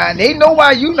they're dying. They know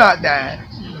why you not dying.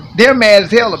 They're mad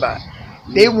as hell about it.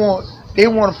 They want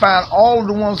to find all of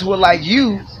the ones who are like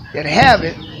you that have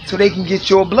it, so they can get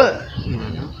your blood.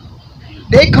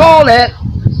 They call that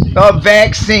a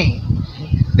vaccine.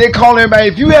 They call everybody,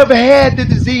 if you ever had the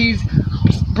disease,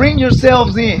 bring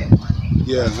yourselves in.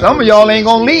 Yeah. Some of y'all ain't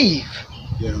gonna leave.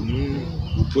 Yeah.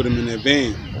 We put them in that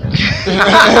van.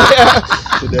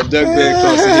 Put that duck bag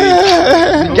across the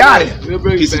head. You got it. We'll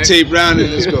bring Piece you of back. tape round it.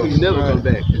 Let's go. You never come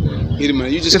back. Hit him,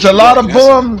 man. You just There's keep a lot of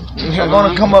walking. That's bums are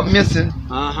gonna come up missing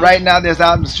Uh-huh. right now that's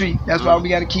out in the street. That's why we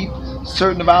got to keep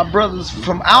certain of our brothers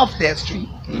from off that street,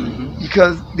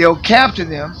 because they'll capture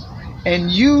them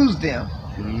and use them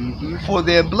for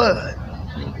their blood.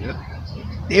 Yep.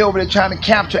 They over there trying to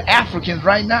capture Africans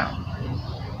right now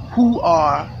who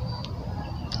are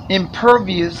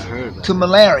impervious I heard that. to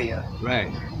malaria.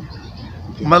 Right.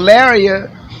 Malaria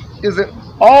is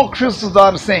all crystals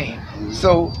are the same.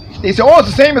 So they say, oh, it's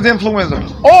the same as influenza.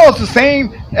 Oh, it's the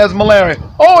same as malaria.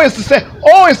 Oh, it's the same.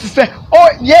 Oh, it's the same. Oh,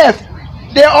 yes,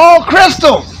 they're all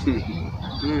crystals.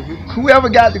 Whoever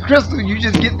got the crystal, you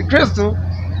just get the crystal,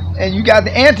 and you got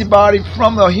the antibody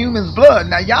from the human's blood.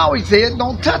 Now, y'all always say it,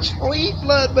 don't touch or eat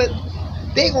blood, but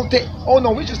they ain't gonna take. Oh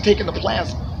no, we're just taking the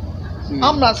plasma.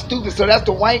 I'm not stupid, so that's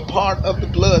the white part of the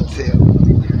blood cell.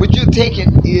 What you're taking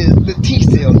is the T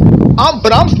cell.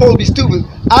 But I'm supposed to be stupid.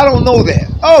 I don't know that.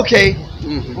 Okay,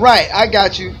 right, I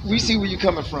got you. We see where you're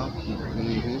coming from.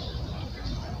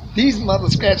 These mother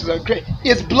scratchers are crazy.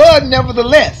 It's blood,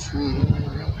 nevertheless.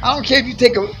 I don't care if you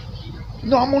take a.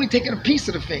 No, I'm only taking a piece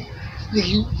of the finger. Nigga,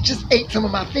 you just ate some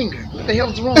of my finger. What the hell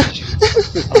is wrong with you?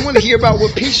 I want to hear about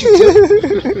what piece you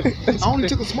took. I only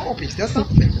took a small piece. That's not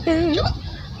the finger.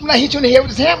 When I hit you in the head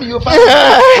with this hammer, you'll find.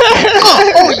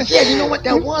 Oh, yeah, you know what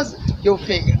that was? Your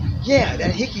finger. Yeah,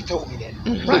 that Hickey told me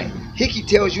that. Right. Hickey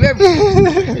tells you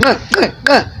everything.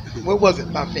 What was it?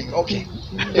 My finger. Okay.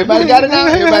 Everybody got it now?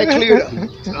 Everybody cleared up.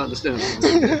 I understand.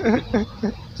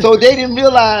 So they didn't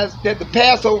realize that the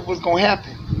Passover was going to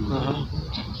happen.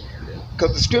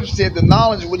 Because the scripture said the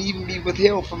knowledge would even be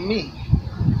withheld from me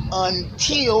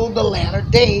until the latter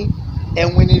day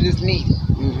and when it is needed.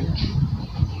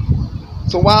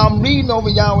 So while I'm reading over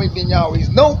Yahweh Ben Yahweh's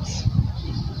notes,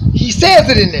 he says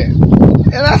it in there.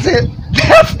 And I said,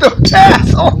 that's the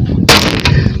Passover.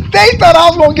 They thought I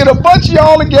was going to get a bunch of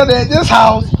y'all together at this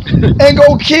house and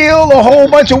go kill a whole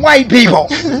bunch of white people.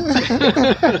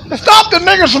 Stop the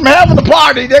niggas from having the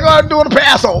party. They're going to do the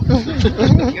Passover.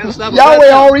 You gotta stop Yahweh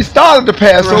at already started the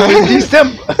Passover in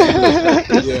December.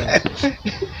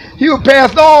 He was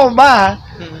passed on by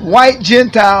white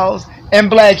Gentiles and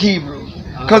black Hebrews.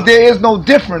 Because there is no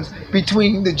difference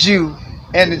between the Jew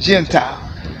and the Gentile.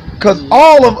 Because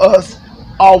all of us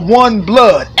are one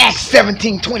blood. Acts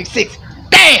 17:26.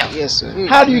 Damn! Yes, sir.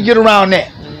 How do you get around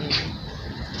that?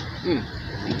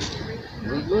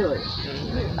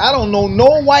 I don't know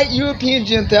no white European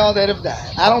Gentile that have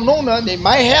died. I don't know none. There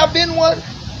might have been one,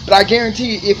 but I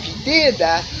guarantee you, if he did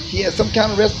die, he had some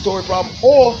kind of respiratory problem,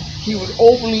 or he was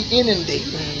overly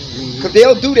inundated. Because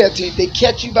they'll do that to you. They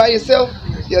catch you by yourself,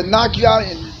 they'll knock you out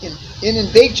and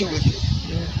inundate you with it.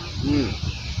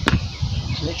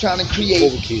 They're trying to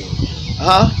create. Overkill.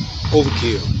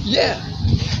 Overkill. Yeah.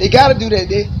 They got to do that.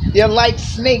 They're like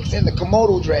snakes in the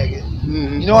Komodo dragon.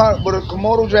 You know what a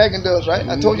Komodo dragon does, right?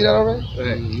 I told you that already?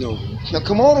 No. The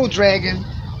Komodo dragon,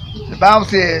 the Bible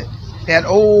said that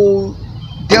old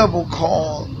devil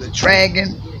called the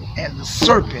dragon and the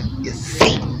serpent is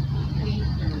Satan.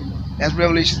 That's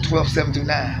Revelation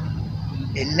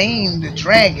 12:7-9. They named the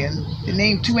dragon, they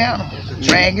named two animals, the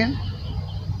dragon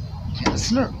and the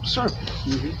serpent.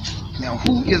 Now,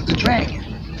 who is the dragon?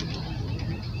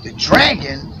 The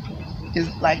dragon is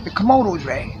like the Komodo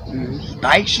dragon. He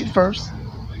bites you first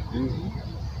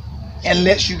and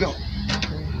lets you go.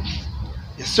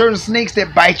 There's certain snakes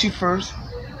that bite you first,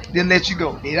 then let you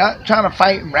go. They're not trying to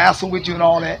fight and wrestle with you and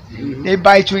all that. They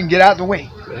bite you and get out the way.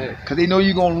 Because they know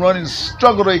you're going to run and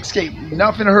struggle to escape. You're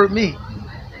not finna hurt me.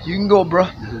 You can go, bro.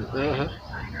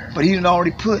 But he done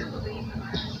already put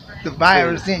the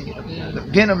virus in you. The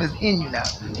venom is in you now.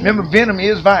 Remember, venom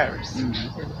is virus.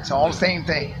 It's all the same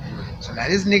thing. So now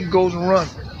this nigga goes and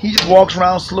runs. He just walks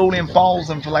around slowly and follows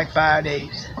them for like 5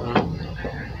 days.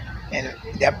 And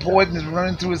that poison is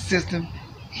running through his system.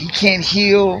 He can't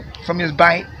heal from his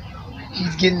bite.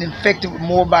 He's getting infected with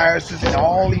more viruses, and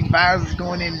all these viruses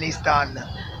going in, and they starting to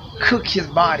cook his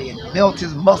body and melt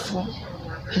his muscle.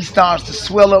 He starts to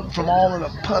swell up from all of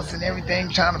the pus and everything,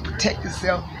 trying to protect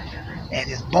himself. And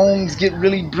his bones get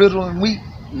really brittle and weak.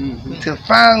 Until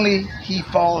finally he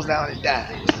falls down and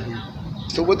dies.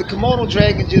 So what the Komodo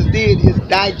dragon just did is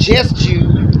digest you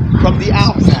from the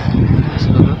outside.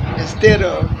 instead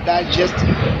of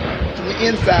digesting from the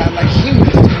inside like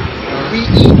humans do. We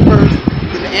eat first,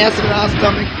 then the acid in our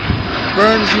stomach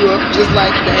burns you up just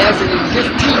like the acid in his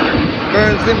teeth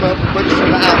burns them up, but it's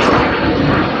on the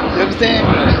outside. You understand?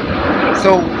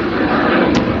 So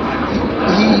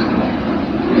he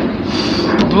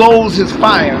blows his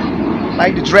fire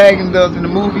like the dragon does in the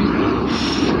movie,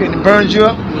 and it burns you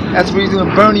up. That's what he's doing,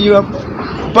 burning you up,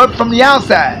 but from the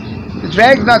outside. The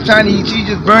dragon's not trying to eat you, he's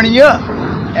just burning you up.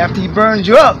 After he burns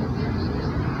you up,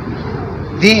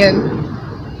 then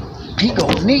he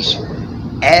goes and eats you,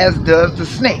 as does the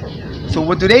snake. So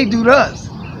what do they do to us?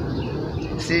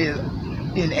 It says,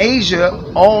 in Asia,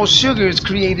 all sugar is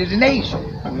created in Asia.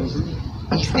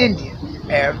 East Indian,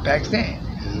 Arab, Pakistan.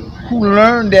 Who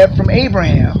learned that from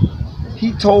Abraham.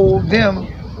 He told them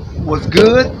what's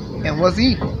good and what's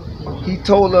evil. He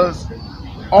told us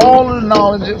all of the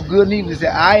knowledge of good and evil. He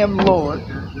said, I am the Lord.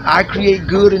 I create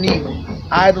good and evil.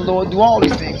 I, the Lord, do all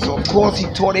these things. So, of course, he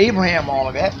taught Abraham all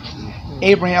of that.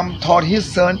 Abraham taught his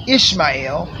son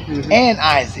Ishmael and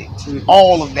Isaac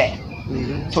all of that.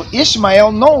 So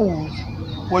Ishmael knows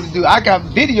what to do. I got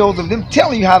videos of them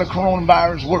telling you how the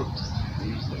coronavirus works.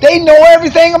 They know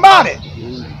everything about it.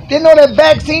 They know that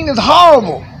vaccine is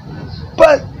horrible.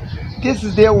 But this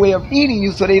is their way of eating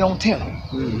you so they don't tell you.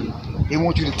 They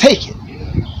want you to take it.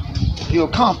 Feel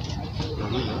comfortable.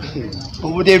 But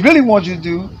what they really want you to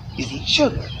do is eat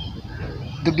sugar.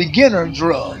 The beginner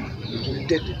drug.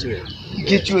 Addicted to it. You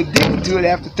get you addicted to it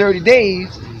after 30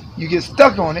 days, you get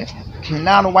stuck on it, and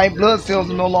now the white blood cells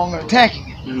are no longer attacking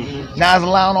it. Now it's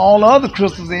allowing all the other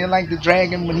crystals in, like the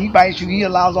dragon, when he bites you, he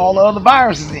allows all the other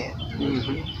viruses in.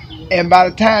 And by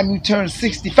the time you turn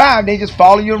 65, they just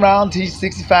follow you around until you're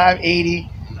 65, 80,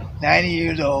 90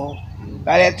 years old.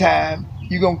 By that time,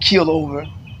 you're going to keel over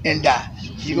and die.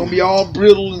 You're going to be all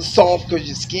brittle and soft because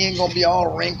your skin going to be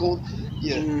all wrinkled.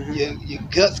 Your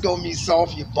gut's going to be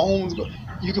soft. Your bones,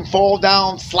 you can fall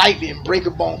down slightly and break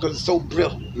a bone because it's so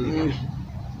brittle.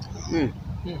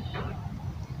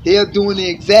 They're doing the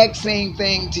exact same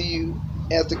thing to you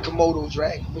as the Komodo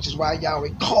dragon, which is why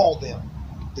Yahweh called them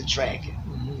the dragon.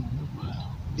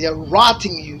 They're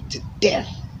rotting you to death.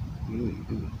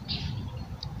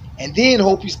 And then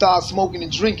hope you start smoking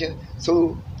and drinking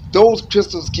so those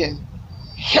crystals can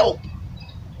help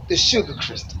the sugar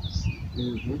crystals.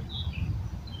 And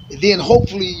then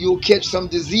hopefully you'll catch some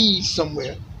disease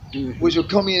somewhere, which will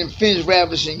come in and finish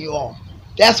ravishing you off.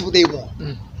 That's what they want.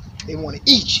 They want to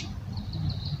eat you.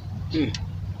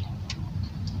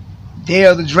 They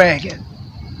are the dragon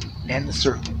and the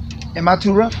serpent. Am I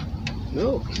too rough?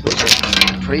 No.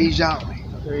 Praise Yahweh.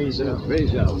 Praise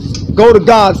Yahweh. Go to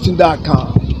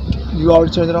gods2.com. You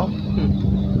already turned it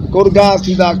on? Go to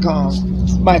gods2.com.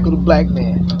 It's Michael the Black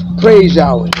Man. Praise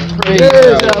Yahweh. Praise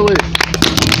Yahweh.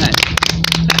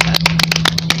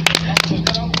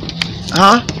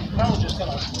 Huh?